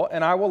people,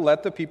 and I will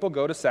let the people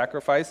go to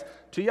sacrifice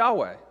to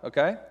Yahweh.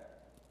 Okay?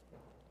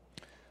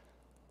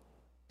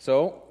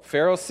 So,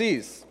 Pharaoh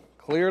sees.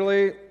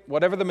 Clearly,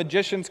 whatever the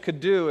magicians could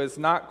do is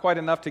not quite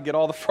enough to get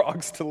all the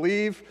frogs to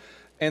leave,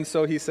 and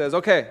so he says,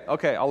 okay,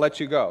 I'll let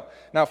you go.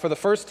 Now, for the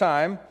first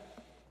time,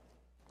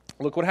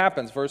 look what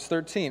happens, verse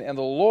 13. And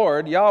the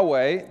Lord,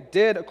 Yahweh,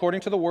 did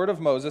according to the word of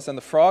Moses, and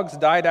the frogs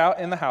died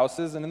out in the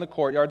houses and in the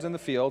courtyards and the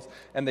fields,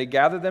 and they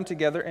gathered them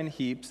together in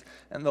heaps,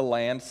 and the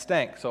land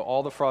stank. So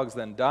all the frogs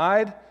then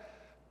died.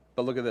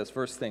 But look at this,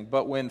 verse 13.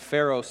 But when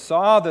Pharaoh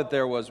saw that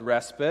there was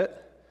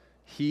respite,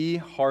 he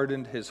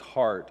hardened his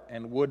heart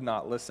and would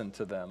not listen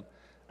to them,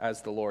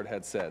 as the Lord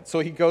had said. So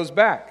he goes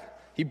back.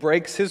 He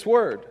breaks his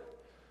word.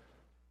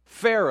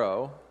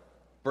 Pharaoh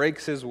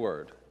breaks his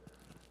word.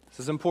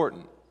 This is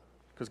important,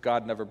 because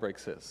God never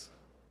breaks his.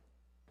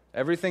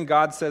 Everything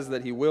God says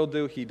that he will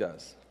do, he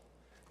does.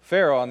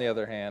 Pharaoh, on the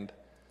other hand,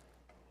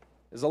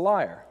 is a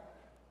liar.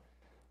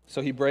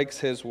 So he breaks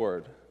his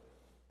word.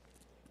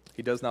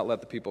 He does not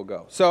let the people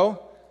go.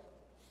 So,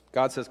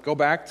 God says, go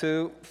back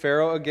to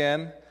Pharaoh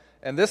again,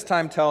 and this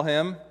time tell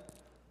him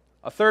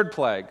a third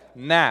plague,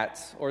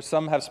 gnats, or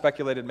some have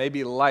speculated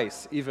maybe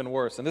lice, even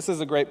worse. And this is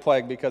a great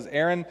plague because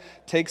Aaron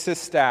takes his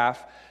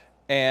staff,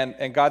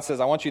 and God says,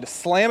 I want you to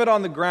slam it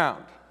on the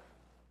ground.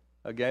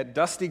 Again,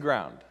 dusty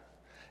ground.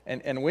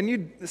 And when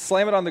you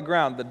slam it on the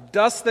ground, the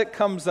dust that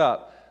comes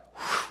up,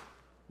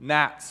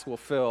 gnats will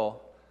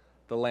fill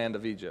the land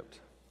of Egypt.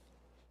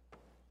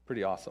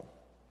 Pretty awesome.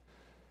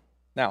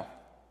 Now,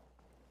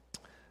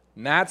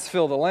 gnats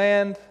fill the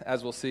land.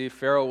 As we'll see,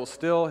 Pharaoh will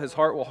still, his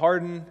heart will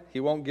harden. He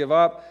won't give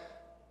up.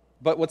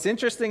 But what's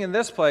interesting in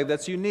this plague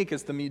that's unique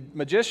is the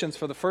magicians,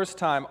 for the first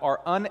time,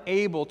 are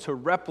unable to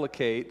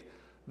replicate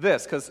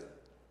this, because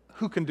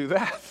who can do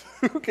that?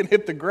 Who can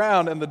hit the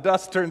ground and the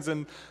dust turns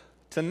into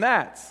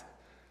gnats?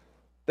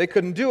 They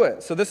couldn't do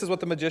it. So this is what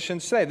the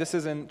magicians say. This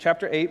is in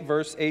chapter 8,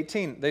 verse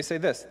 18. They say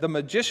this, the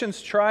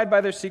magicians tried by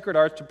their secret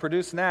arts to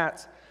produce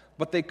gnats,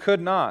 but they could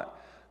not.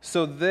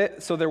 So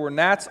there were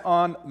gnats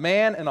on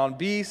man and on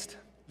beast,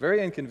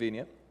 very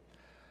inconvenient.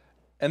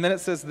 And then it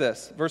says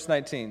this, verse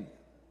 19.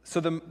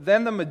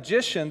 Then the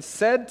magicians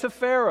said to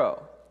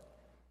Pharaoh,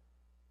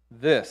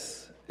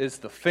 this is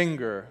the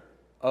finger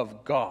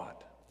of God.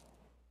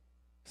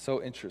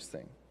 So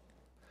interesting.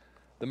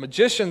 The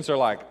magicians are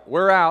like,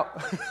 we're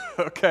out.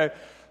 Okay,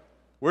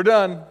 we're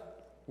done.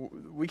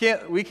 We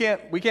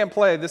can't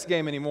play this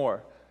game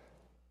anymore.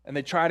 And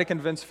they try to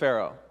convince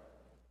Pharaoh.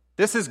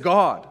 This is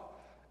God.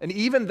 And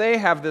even they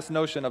have this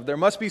notion of there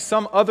must be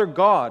some other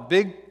God,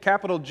 big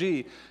capital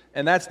G,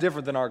 and that's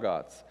different than our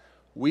gods.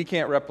 We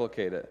can't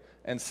replicate it.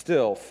 And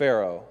still,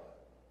 Pharaoh,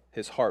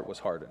 his heart was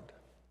hardened.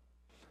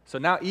 So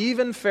now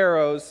even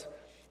Pharaoh's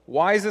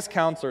wisest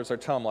counselors are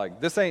telling him,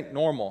 like, this ain't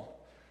normal.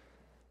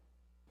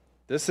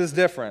 This is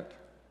different.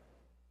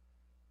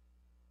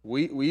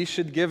 We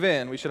should give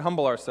in. We should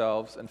humble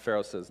ourselves. And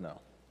Pharaoh says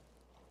no.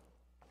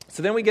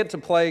 So then we get to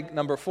plague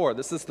number 4.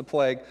 This is the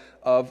plague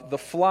of the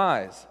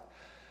flies.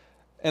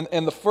 And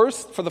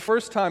for the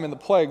first time in the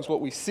plagues,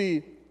 what we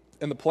see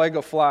in the plague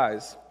of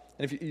flies,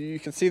 and if you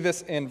can see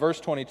this in verse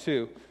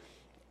 22,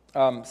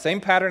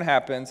 same pattern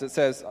happens. It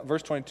says,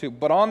 verse 22,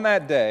 but on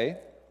that day,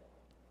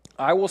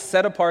 I will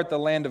set apart the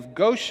land of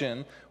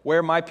Goshen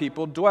where my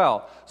people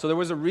dwell. So there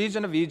was a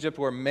region of Egypt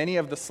where many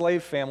of the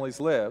slave families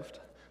lived.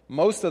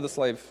 Most of the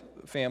slave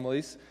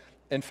families,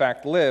 in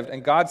fact, lived.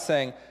 And God's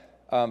saying,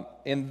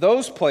 in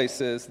those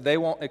places, they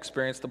won't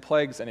experience the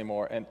plagues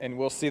anymore. And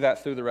we'll see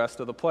that through the rest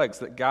of the plagues,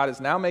 that God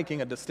is now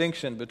making a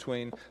distinction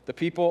between the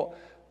people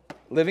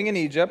living in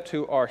Egypt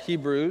who are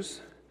Hebrews,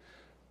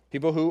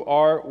 people who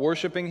are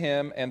worshiping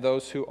him, and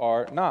those who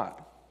are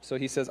not. So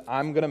he says,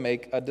 I'm going to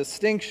make a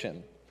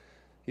distinction.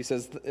 He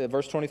says,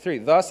 verse 23,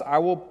 thus I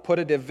will put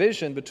a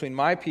division between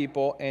my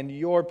people and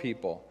your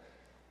people.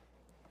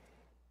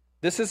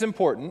 This is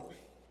important,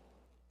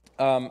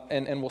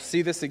 and we'll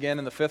see this again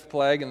in the 5th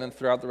plague and then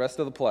throughout the rest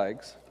of the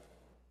plagues,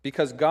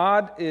 because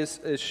God is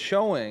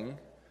showing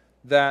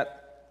that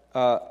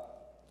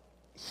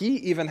he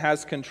even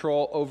has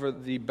control over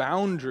the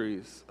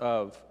boundaries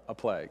of a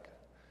plague.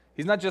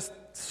 He's not just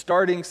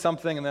starting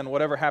something and then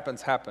whatever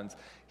happens, happens.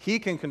 He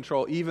can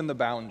control even the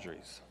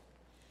boundaries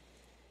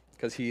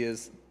because he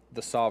is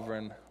the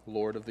sovereign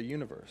Lord of the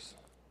universe.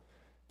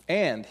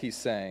 And he's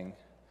saying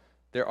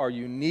there are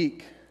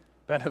unique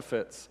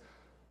benefits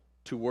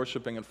to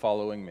worshiping and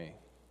following me,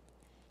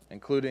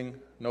 including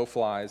no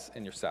flies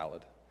in your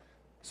salad.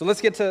 So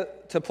let's get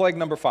to plague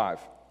number 5.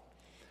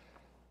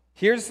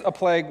 Here's a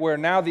plague where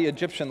now the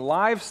Egyptian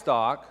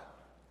livestock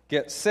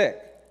get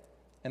sick.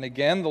 And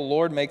again, the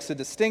Lord makes a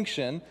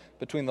distinction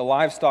between the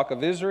livestock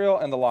of Israel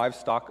and the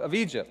livestock of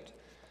Egypt.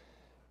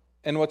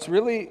 And what's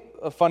really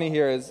funny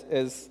here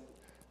is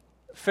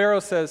Pharaoh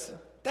says,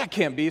 that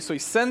can't be. So he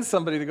sends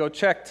somebody to go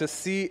check to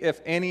see if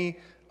any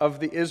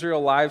of the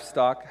Israel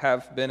livestock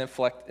have been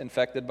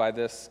infected by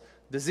this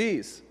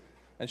disease.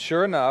 And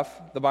sure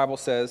enough, the Bible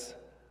says,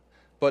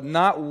 but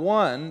not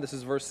one, this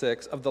is verse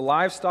 6, of the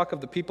livestock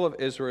of the people of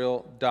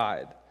Israel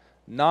died.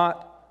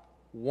 Not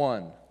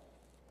one.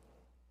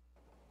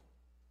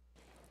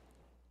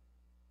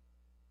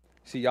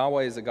 See,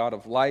 Yahweh is a God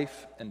of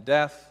life and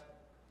death.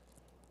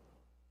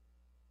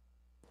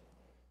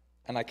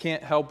 And I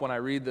can't help when I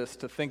read this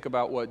to think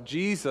about what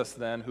Jesus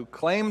then, who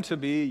claimed to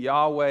be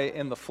Yahweh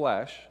in the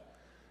flesh,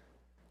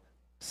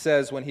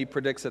 says when he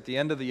predicts at the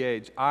end of the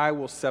age, I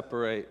will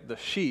separate the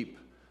sheep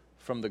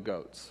from the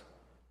goats.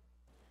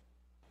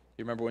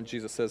 You remember when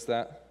Jesus says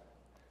that?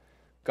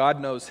 God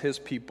knows his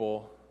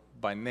people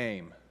by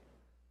name,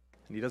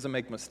 and he doesn't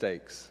make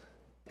mistakes.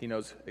 He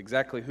knows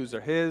exactly whose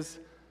are his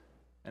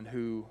and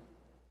who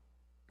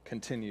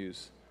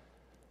continues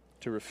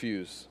to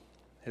refuse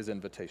his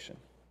invitation.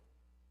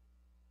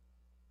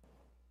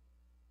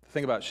 The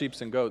thing about sheep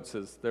and goats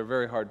is they're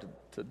very hard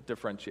to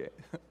differentiate.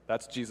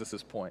 That's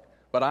Jesus' point.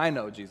 But I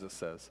know, Jesus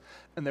says,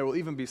 and there will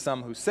even be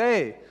some who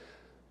say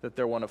that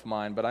they're one of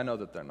mine, but I know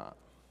that they're not.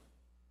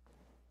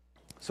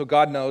 So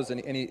God knows,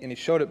 and he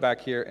showed it back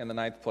here in the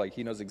 9th plague.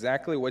 He knows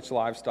exactly which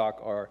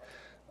livestock are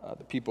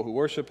the people who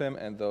worship him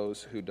and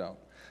those who don't.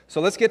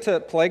 So let's get to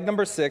plague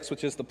number 6,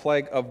 which is the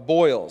plague of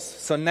boils.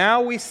 So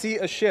now we see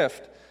a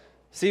shift.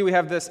 See, we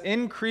have this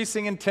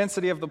increasing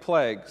intensity of the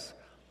plagues.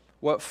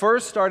 What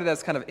first started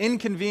as kind of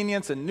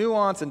inconvenience and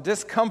nuance and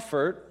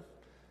discomfort,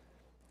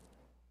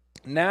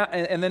 now,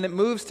 and then it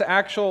moves to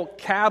actual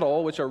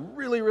cattle, which are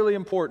really, really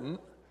important.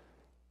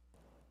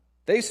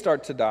 They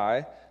start to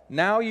die.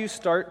 Now you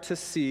start to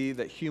see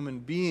that human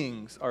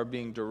beings are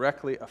being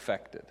directly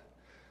affected.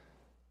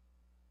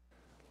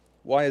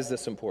 Why is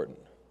this important?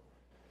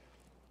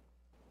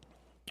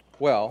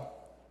 Well,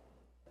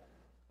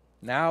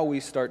 now we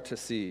start to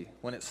see,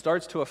 when it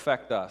starts to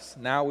affect us,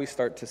 now we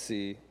start to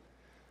see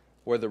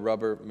where the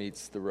rubber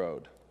meets the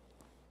road.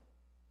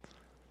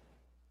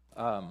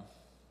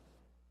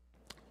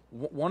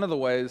 One of the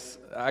ways,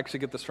 I actually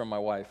get this from my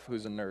wife,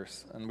 who's a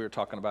nurse, and we were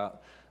talking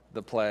about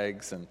the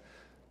plagues, and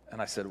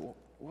I said, well,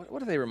 what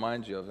do they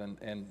remind you of?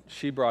 And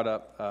she brought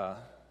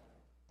up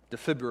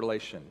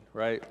defibrillation,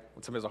 right?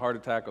 When somebody has a heart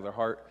attack or their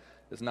heart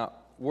is not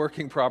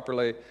working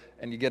properly,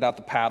 and you get out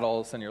the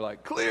paddles, and you're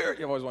like, clear!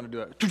 You always want to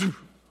do that,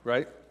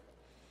 right?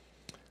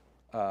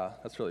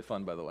 That's really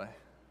fun, by the way.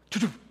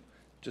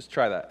 Just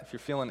try that. If you're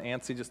feeling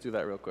antsy, just do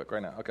that real quick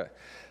right now. Okay.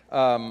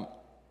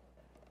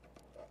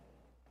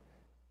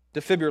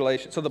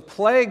 Defibrillation. So the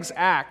plagues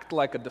act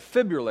like a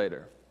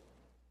defibrillator.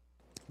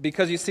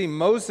 Because you see,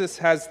 Moses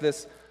has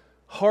this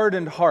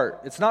hardened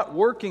heart. It's not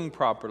working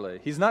properly.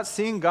 He's not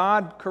seeing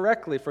God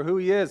correctly for who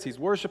he is. He's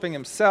worshiping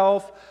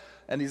himself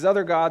and these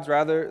other gods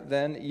rather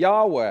than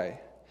Yahweh.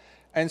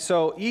 And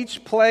so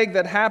each plague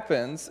that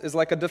happens is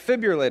like a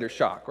defibrillator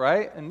shock,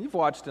 right? And you've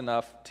watched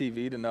enough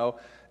TV to know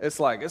it's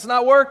like, it's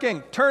not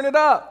working, turn it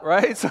up,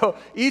 right? So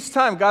each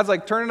time God's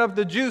like turning up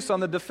the juice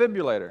on the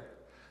defibrillator.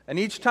 And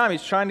each time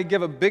he's trying to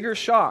give a bigger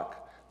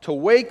shock to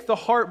wake the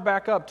heart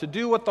back up, to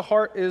do what the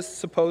heart is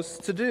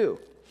supposed to do.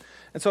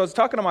 And so I was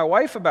talking to my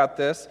wife about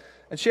this,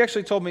 and she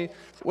actually told me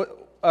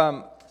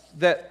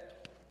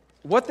that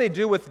what they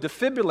do with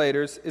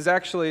defibrillators is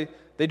actually,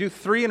 they do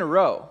 3 in a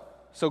row,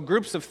 so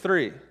groups of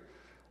 3.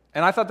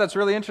 And I thought that's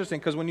really interesting,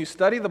 because when you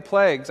study the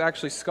plagues,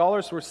 actually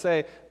scholars will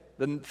say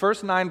the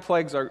first 9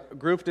 plagues are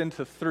grouped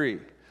into 3.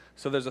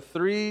 So there's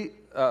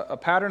a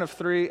pattern of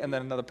 3, and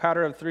then another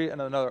pattern of 3,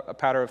 and a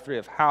pattern of 3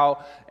 of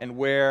how and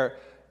where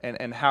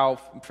and how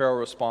Pharaoh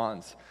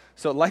responds.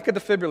 So like a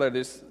defibrillator,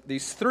 there's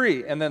these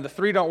 3, and then the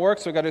 3 don't work,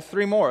 so we've got to do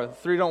 3 more. The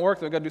 3 don't work,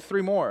 so we've got to do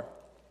 3 more.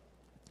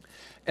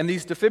 And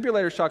these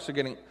defibrillator shocks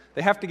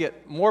they have to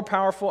get more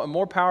powerful and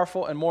more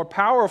powerful and more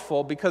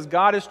powerful because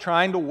God is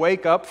trying to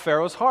wake up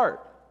Pharaoh's heart.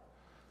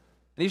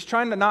 And he's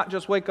trying to not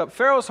just wake up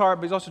Pharaoh's heart,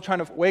 but he's also trying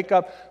to wake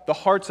up the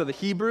hearts of the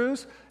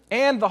Hebrews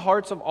and the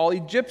hearts of all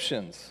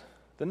Egyptians,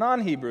 the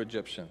non-Hebrew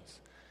Egyptians.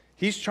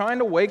 He's trying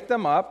to wake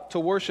them up to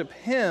worship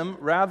him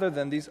rather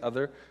than these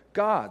other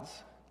gods.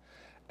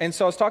 And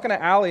so I was talking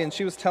to Allie, and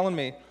she was telling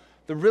me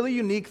the really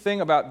unique thing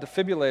about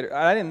defibrillator.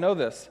 I didn't know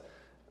this.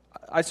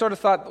 I sort of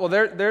thought, well,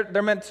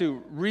 they're meant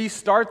to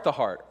restart the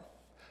heart.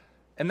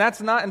 And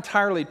that's not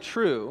entirely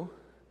true.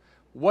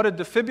 What a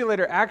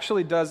defibrillator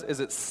actually does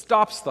is it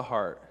stops the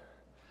heart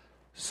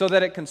so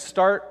that it can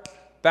start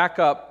back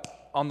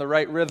up on the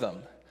right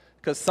rhythm.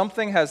 Because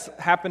something has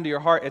happened to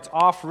your heart, it's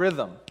off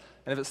rhythm.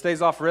 And if it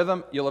stays off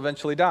rhythm, you'll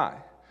eventually die.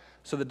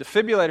 So the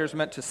defibrillator is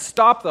meant to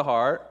stop the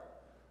heart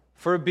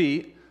for a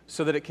beat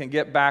so that it can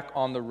get back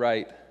on the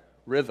right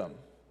rhythm.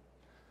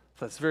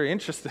 So that's very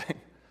interesting.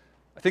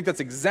 I think that's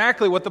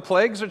exactly what the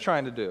plagues are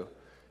trying to do.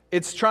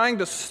 It's trying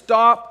to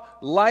stop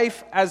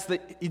life as the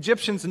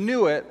Egyptians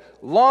knew it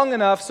long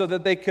enough so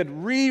that they could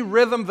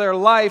re-rhythm their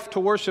life to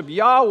worship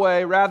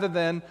Yahweh rather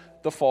than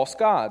the false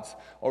gods,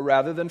 or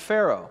rather than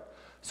Pharaoh.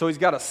 So he's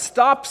got to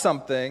stop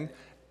something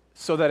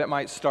so that it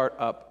might start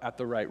up at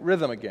the right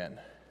rhythm again.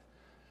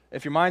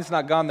 If your mind's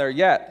not gone there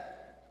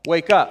yet,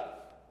 wake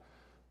up.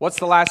 What's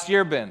the last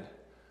year been?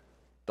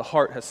 The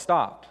heart has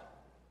stopped.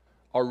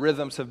 Our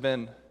rhythms have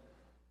been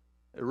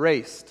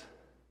erased.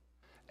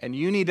 And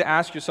you need to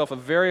ask yourself a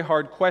very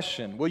hard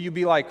question. Will you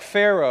be like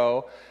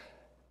Pharaoh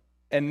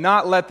and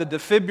not let the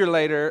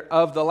defibrillator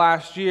of the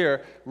last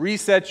year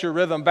reset your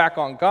rhythm back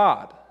on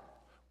God?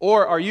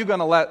 Or are you going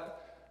to let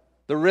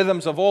the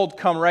rhythms of old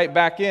come right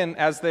back in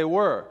as they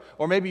were?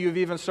 Or maybe you've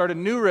even started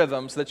new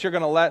rhythms that you're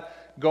going to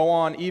let go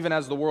on even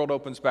as the world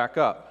opens back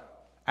up.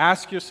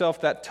 Ask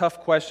yourself that tough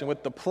question.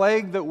 With the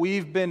plague that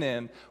we've been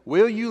in,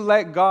 will you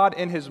let God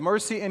in His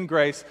mercy and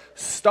grace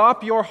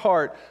stop your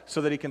heart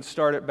so that He can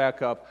start it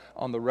back up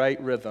on the right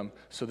rhythm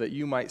so that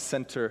you might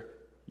center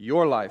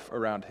your life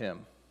around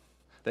Him?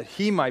 That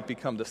He might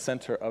become the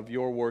center of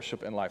your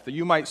worship and life. That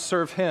you might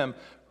serve Him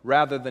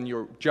rather than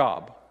your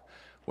job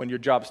when your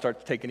job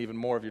starts taking even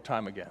more of your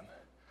time again.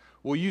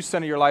 Will you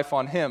center your life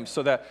on Him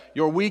so that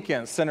your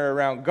weekends center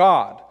around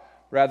God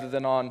rather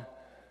than on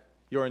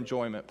your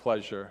enjoyment,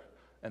 pleasure,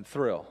 and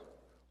thrill?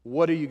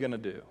 What are you going to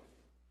do?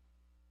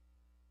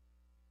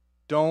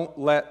 Don't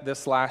let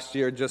this last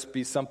year just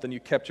be something you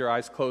kept your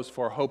eyes closed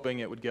for, hoping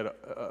it would get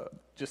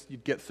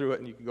you'd get through it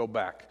and you can go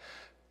back.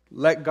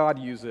 Let God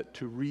use it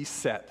to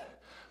reset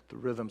the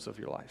rhythms of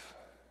your life.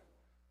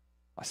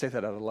 I say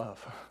that out of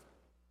love.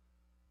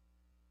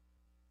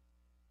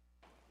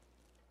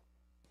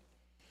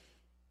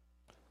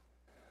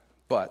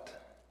 But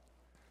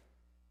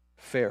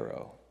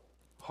Pharaoh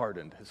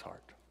hardened his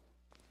heart.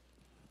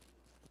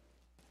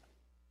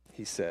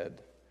 He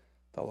said,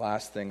 the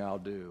last thing I'll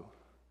do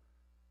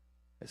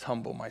is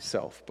humble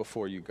myself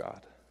before you,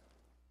 God.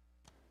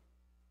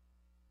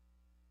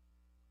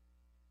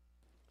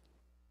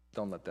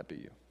 Don't let that be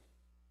you.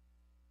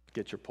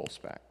 Get your pulse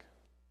back.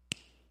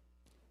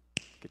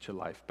 Get your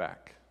life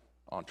back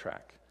on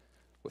track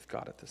with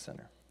God at the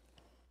center.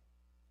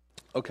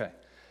 Okay,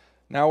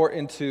 now we're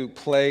into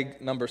plague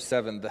number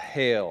 7, the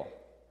hail.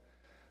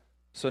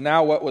 So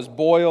now what was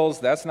boils,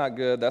 that's not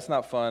good, that's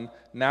not fun.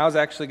 Now it's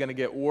actually going to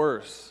get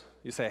worse.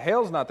 You say,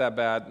 hail's not that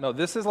bad. No,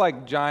 this is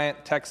like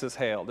giant Texas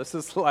hail. This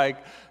is like,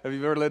 have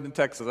you ever lived in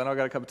Texas? I know I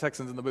got a couple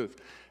Texans in the booth.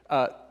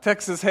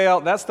 Texas hail,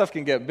 that stuff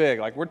can get big.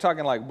 Like we're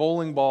talking like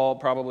bowling ball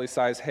probably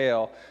size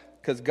hail,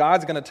 because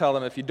God's going to tell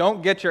them, if you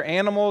don't get your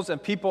animals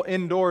and people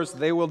indoors,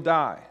 they will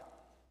die.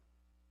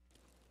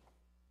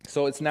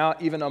 So it's now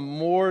even a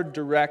more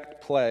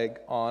direct plague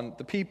on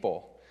the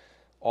people,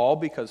 all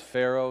because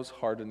Pharaoh's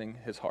hardening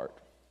his heart.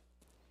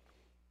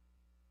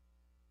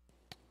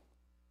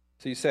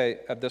 So you say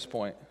at this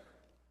point,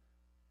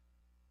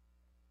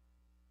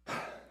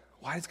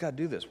 why does God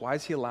do this? Why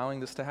is He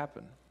allowing this to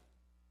happen?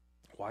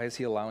 Why is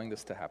He allowing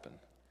this to happen?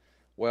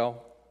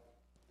 Well,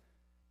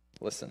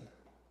 listen.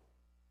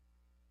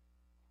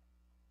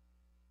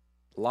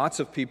 Lots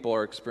of people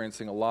are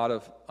experiencing a lot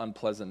of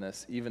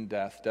unpleasantness, even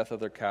death of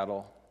their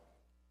cattle,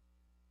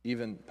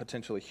 even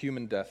potentially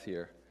human death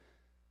here,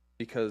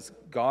 because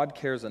God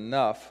cares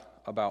enough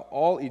about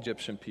all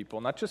Egyptian people,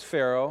 not just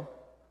Pharaoh,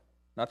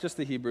 not just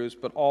the Hebrews,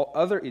 but all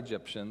other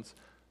Egyptians,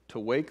 to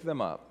wake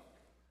them up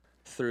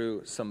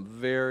through some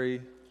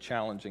very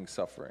challenging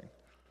suffering,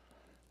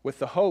 with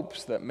the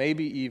hopes that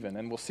maybe even,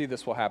 and we'll see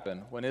this will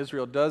happen, when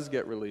Israel does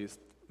get released,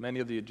 many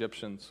of the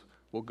Egyptians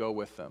will go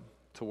with them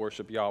to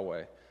worship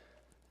Yahweh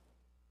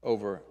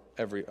over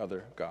every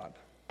other god.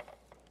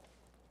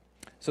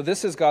 So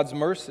this is God's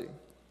mercy.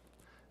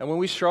 And when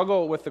we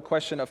struggle with the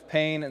question of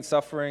pain and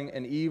suffering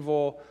and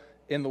evil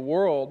in the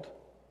world,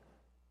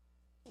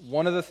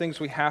 one of the things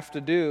we have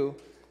to do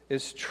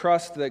is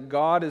trust that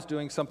God is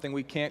doing something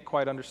we can't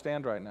quite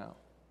understand right now.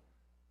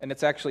 And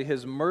it's actually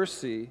His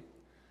mercy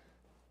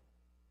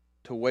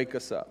to wake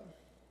us up.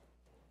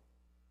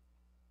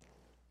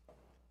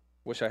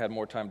 Wish I had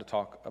more time to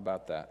talk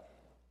about that.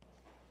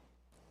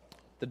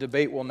 The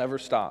debate will never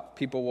stop.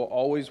 People will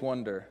always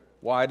wonder,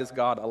 why does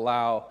God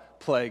allow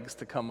plagues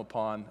to come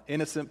upon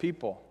innocent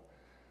people?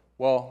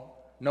 Well,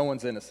 no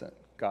one's innocent,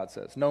 God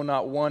says. No,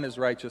 not one is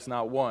righteous,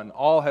 not one.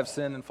 All have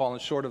sinned and fallen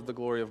short of the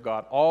glory of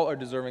God. All are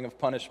deserving of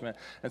punishment.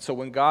 And so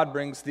when God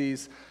brings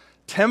these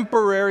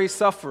temporary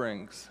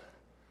sufferings,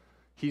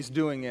 He's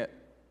doing it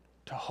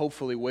to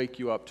hopefully wake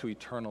you up to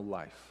eternal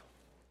life.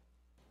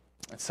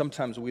 And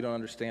sometimes we don't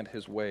understand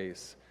His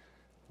ways.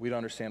 We don't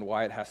understand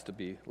why it has to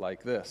be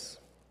like this.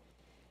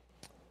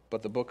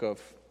 But the book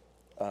of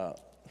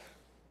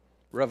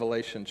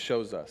Revelation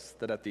shows us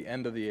that at the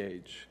end of the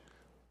age,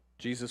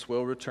 Jesus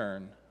will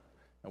return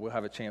and we'll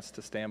have a chance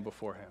to stand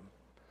before him.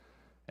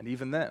 And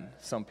even then,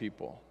 some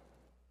people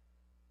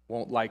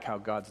won't like how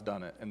God's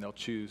done it and they'll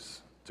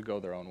choose to go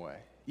their own way.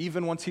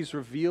 Even once he's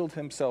revealed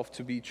himself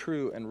to be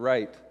true and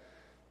right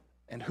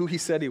and who he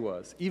said he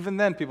was, even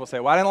then people say,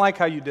 well, I didn't like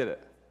how you did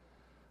it.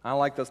 I don't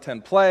like those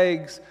 10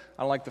 plagues.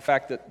 I don't like the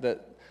fact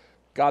that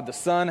God the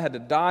Son had to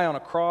die on a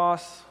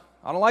cross.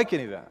 I don't like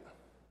any of that.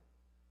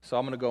 So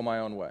I'm going to go my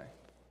own way.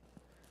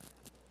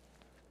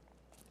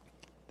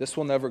 This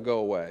will never go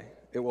away.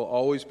 It will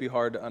always be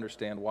hard to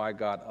understand why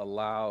God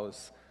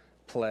allows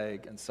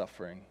plague and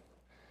suffering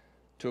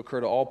to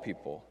occur to all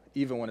people,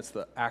 even when it's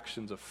the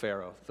actions of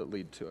Pharaoh that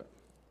lead to it.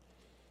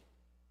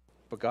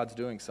 But God's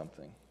doing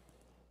something.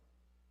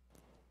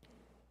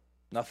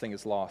 Nothing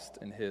is lost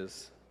in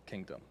his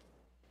kingdom.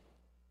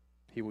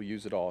 He will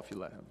use it all if you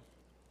let him.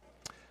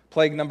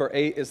 Plague number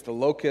 8 is the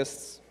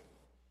locusts.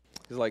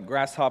 These are like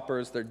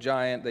grasshoppers. They're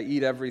giant. They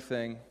eat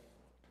everything.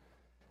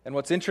 And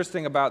what's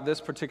interesting about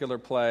this particular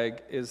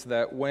plague is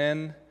that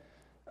when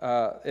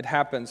it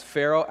happens,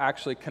 Pharaoh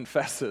actually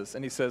confesses.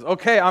 And he says,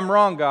 okay, I'm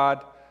wrong,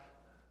 God.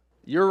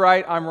 You're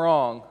right, I'm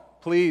wrong.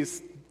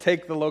 Please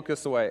take the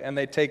locusts away. And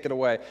they take it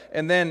away.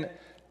 And then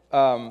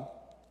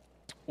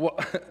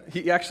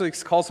he actually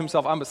calls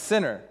himself, I'm a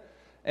sinner.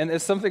 And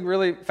there's something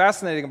really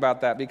fascinating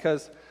about that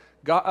because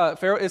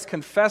Pharaoh is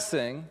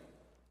confessing,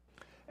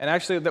 and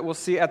actually that we'll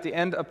see at the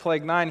end of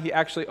plague 9, he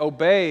actually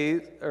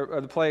obeys, or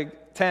the plague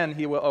 10,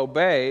 he will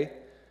obey,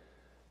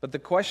 but the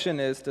question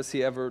is, does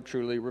he ever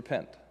truly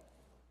repent?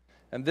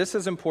 And this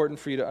is important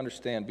for you to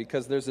understand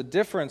because there's a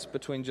difference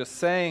between just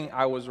saying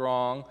I was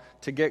wrong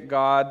to get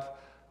God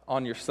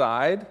on your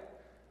side,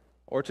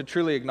 or to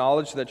truly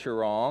acknowledge that you're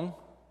wrong,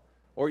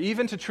 or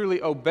even to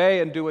truly obey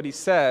and do what he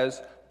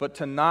says, but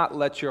to not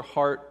let your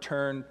heart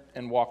turn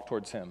and walk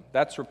towards him.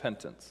 That's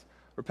repentance.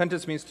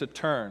 Repentance means to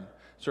turn.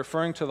 It's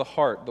referring to the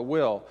heart, the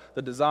will,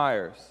 the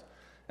desires.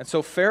 And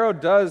so Pharaoh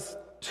does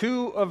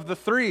 2 of the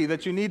 3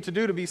 that you need to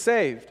do to be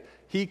saved.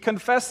 He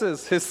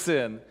confesses his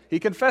sin. He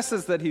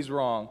confesses that he's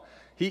wrong.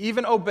 He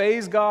even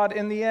obeys God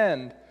in the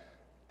end,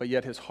 but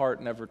yet his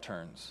heart never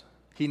turns.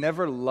 He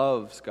never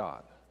loves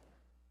God.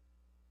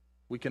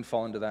 We can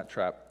fall into that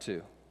trap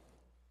too.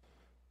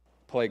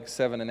 Plague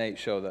 7 and 8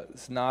 show that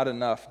it's not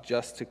enough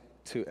just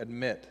to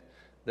admit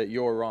that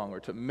you're wrong or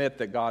to admit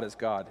that God is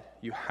God.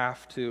 You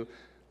have to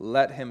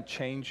let him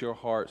change your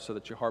heart so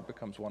that your heart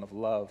becomes one of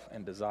love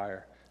and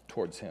desire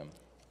towards him.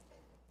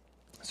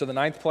 So the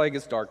 9th plague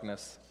is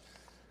darkness,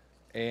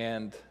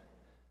 and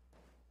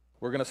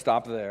we're going to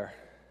stop there.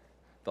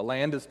 The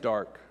land is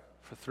dark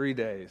for 3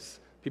 days.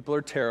 People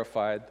are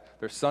terrified.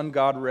 Their sun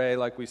god Re,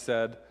 like we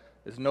said,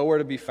 is nowhere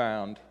to be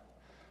found.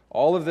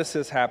 All of this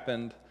has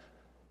happened.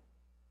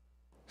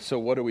 So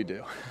what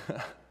do?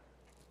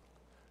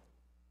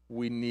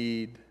 We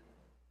need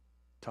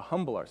to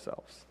humble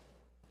ourselves.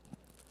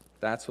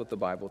 That's what the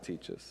Bible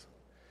teaches.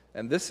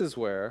 And this is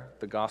where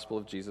the gospel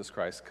of Jesus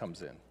Christ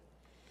comes in.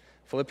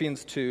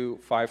 Philippians 2,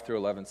 5 through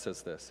 11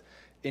 says this: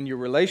 in your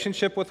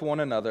relationship with one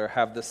another,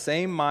 have the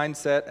same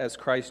mindset as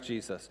Christ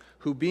Jesus,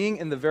 who being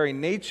in the very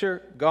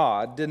nature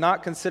God, did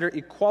not consider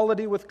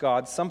equality with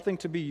God something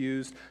to be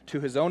used to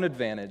his own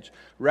advantage.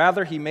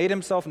 Rather, he made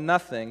himself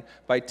nothing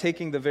by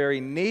taking the very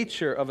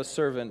nature of a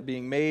servant,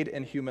 being made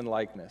in human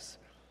likeness.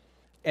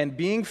 And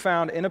being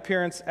found in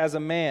appearance as a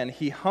man,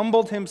 he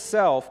humbled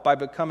himself by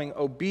becoming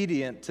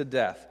obedient to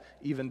death,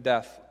 even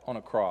death on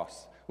a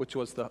cross, which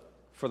was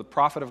for the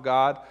prophet of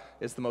God,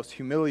 is the most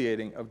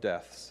humiliating of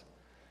deaths.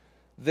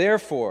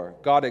 Therefore,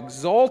 God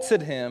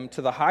exalted him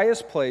to the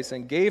highest place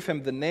and gave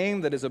him the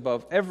name that is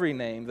above every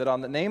name, that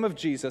on the name of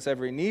Jesus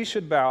every knee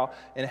should bow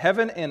in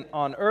heaven and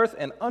on earth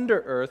and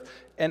under earth,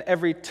 and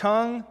every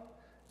tongue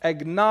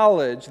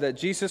acknowledge that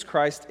Jesus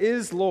Christ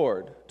is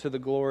Lord, to the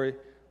glory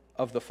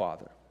of the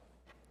Father.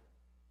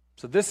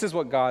 So this is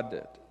what God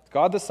did.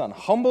 God the Son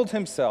humbled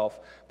himself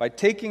by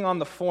taking on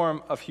the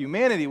form of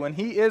humanity when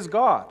he is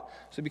God.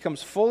 So he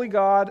becomes fully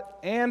God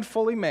and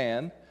fully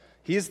man.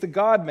 He is the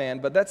God-man,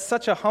 but that's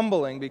such a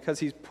humbling because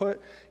he's put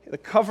the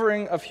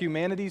covering of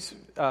humanity's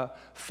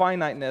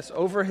finiteness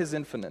over his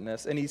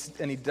infiniteness, and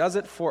he does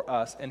it for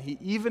us, and he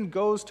even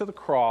goes to the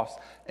cross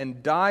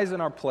and dies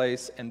in our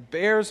place and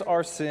bears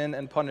our sin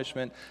and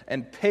punishment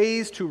and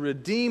pays to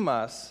redeem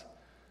us.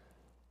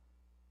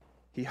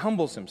 He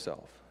humbles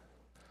himself,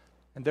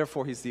 and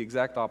therefore he's the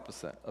exact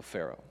opposite of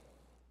Pharaoh.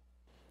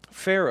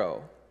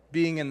 Pharaoh,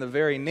 being in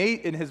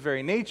his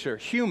very nature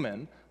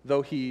human,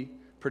 though he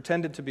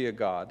pretended to be a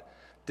god,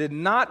 did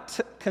not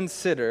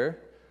consider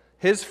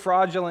his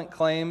fraudulent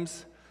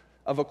claims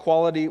of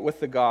equality with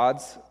the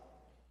gods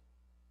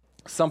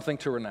something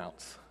to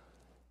renounce.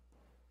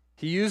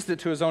 He used it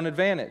to his own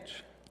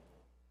advantage.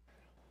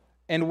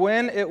 And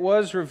when it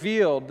was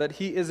revealed that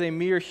he is a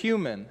mere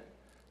human,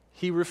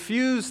 he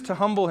refused to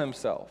humble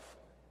himself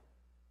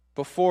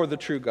before the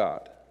true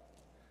God,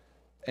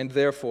 and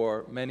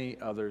therefore many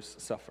others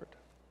suffered.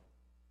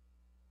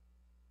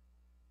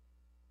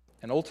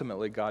 And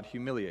ultimately, God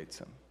humiliates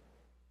him.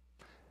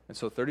 And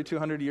so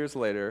 3,200 years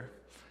later,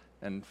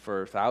 and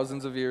for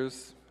thousands of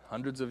years,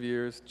 hundreds of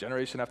years,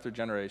 generation after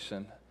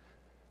generation,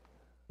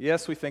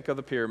 yes, we think of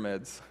the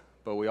pyramids,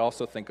 but we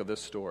also think of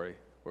this story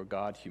where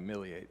God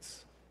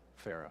humiliates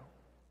Pharaoh.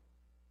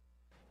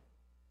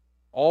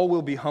 All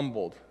will be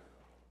humbled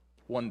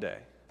one day.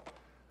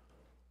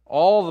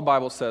 All, the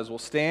Bible says, will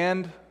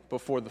stand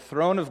before the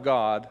throne of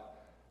God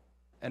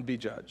and be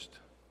judged.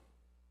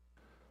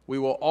 We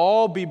will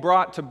all be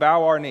brought to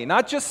bow our knee.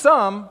 Not just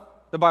some,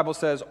 the Bible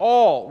says,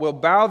 all will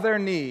bow their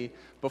knee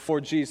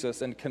before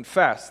Jesus and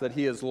confess that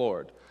he is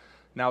Lord.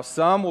 Now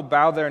some will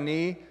bow their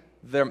knee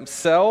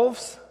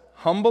themselves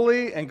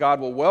humbly, and God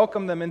will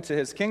welcome them into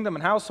his kingdom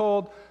and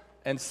household,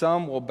 and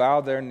some will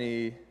bow their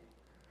knee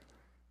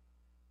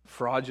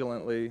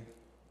fraudulently,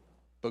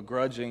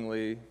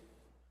 begrudgingly,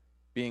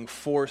 being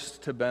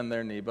forced to bend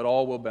their knee, but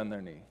all will bend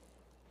their knee.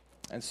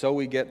 And so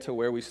we get to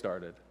where we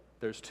started.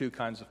 There's two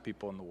kinds of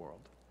people in the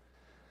world.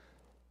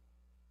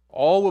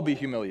 All will be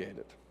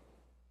humiliated.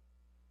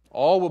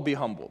 All will be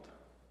humbled.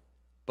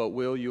 But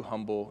will you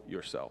humble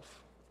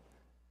yourself?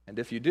 And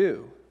if you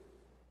do,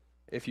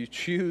 if you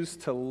choose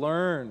to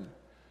learn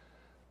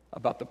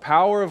about the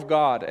power of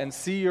God and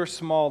see your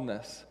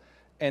smallness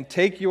and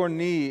take your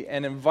knee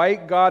and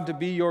invite God to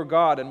be your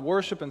God and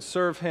worship and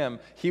serve him,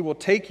 he will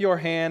take your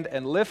hand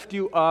and lift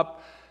you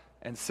up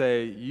and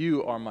say,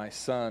 you are my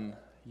son,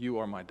 you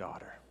are my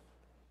daughter.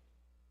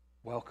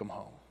 Welcome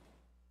home.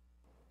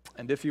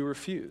 And if you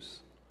refuse,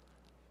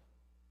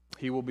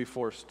 he will be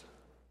forced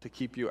to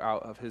keep you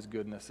out of his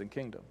goodness and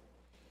kingdom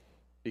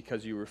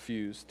because you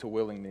refuse to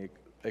willingly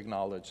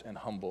acknowledge and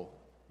humble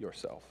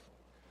yourself.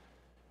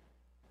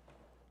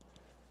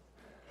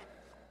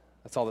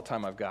 That's all the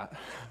time I've got.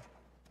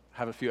 I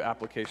have a few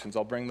applications.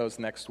 I'll bring those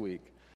next week.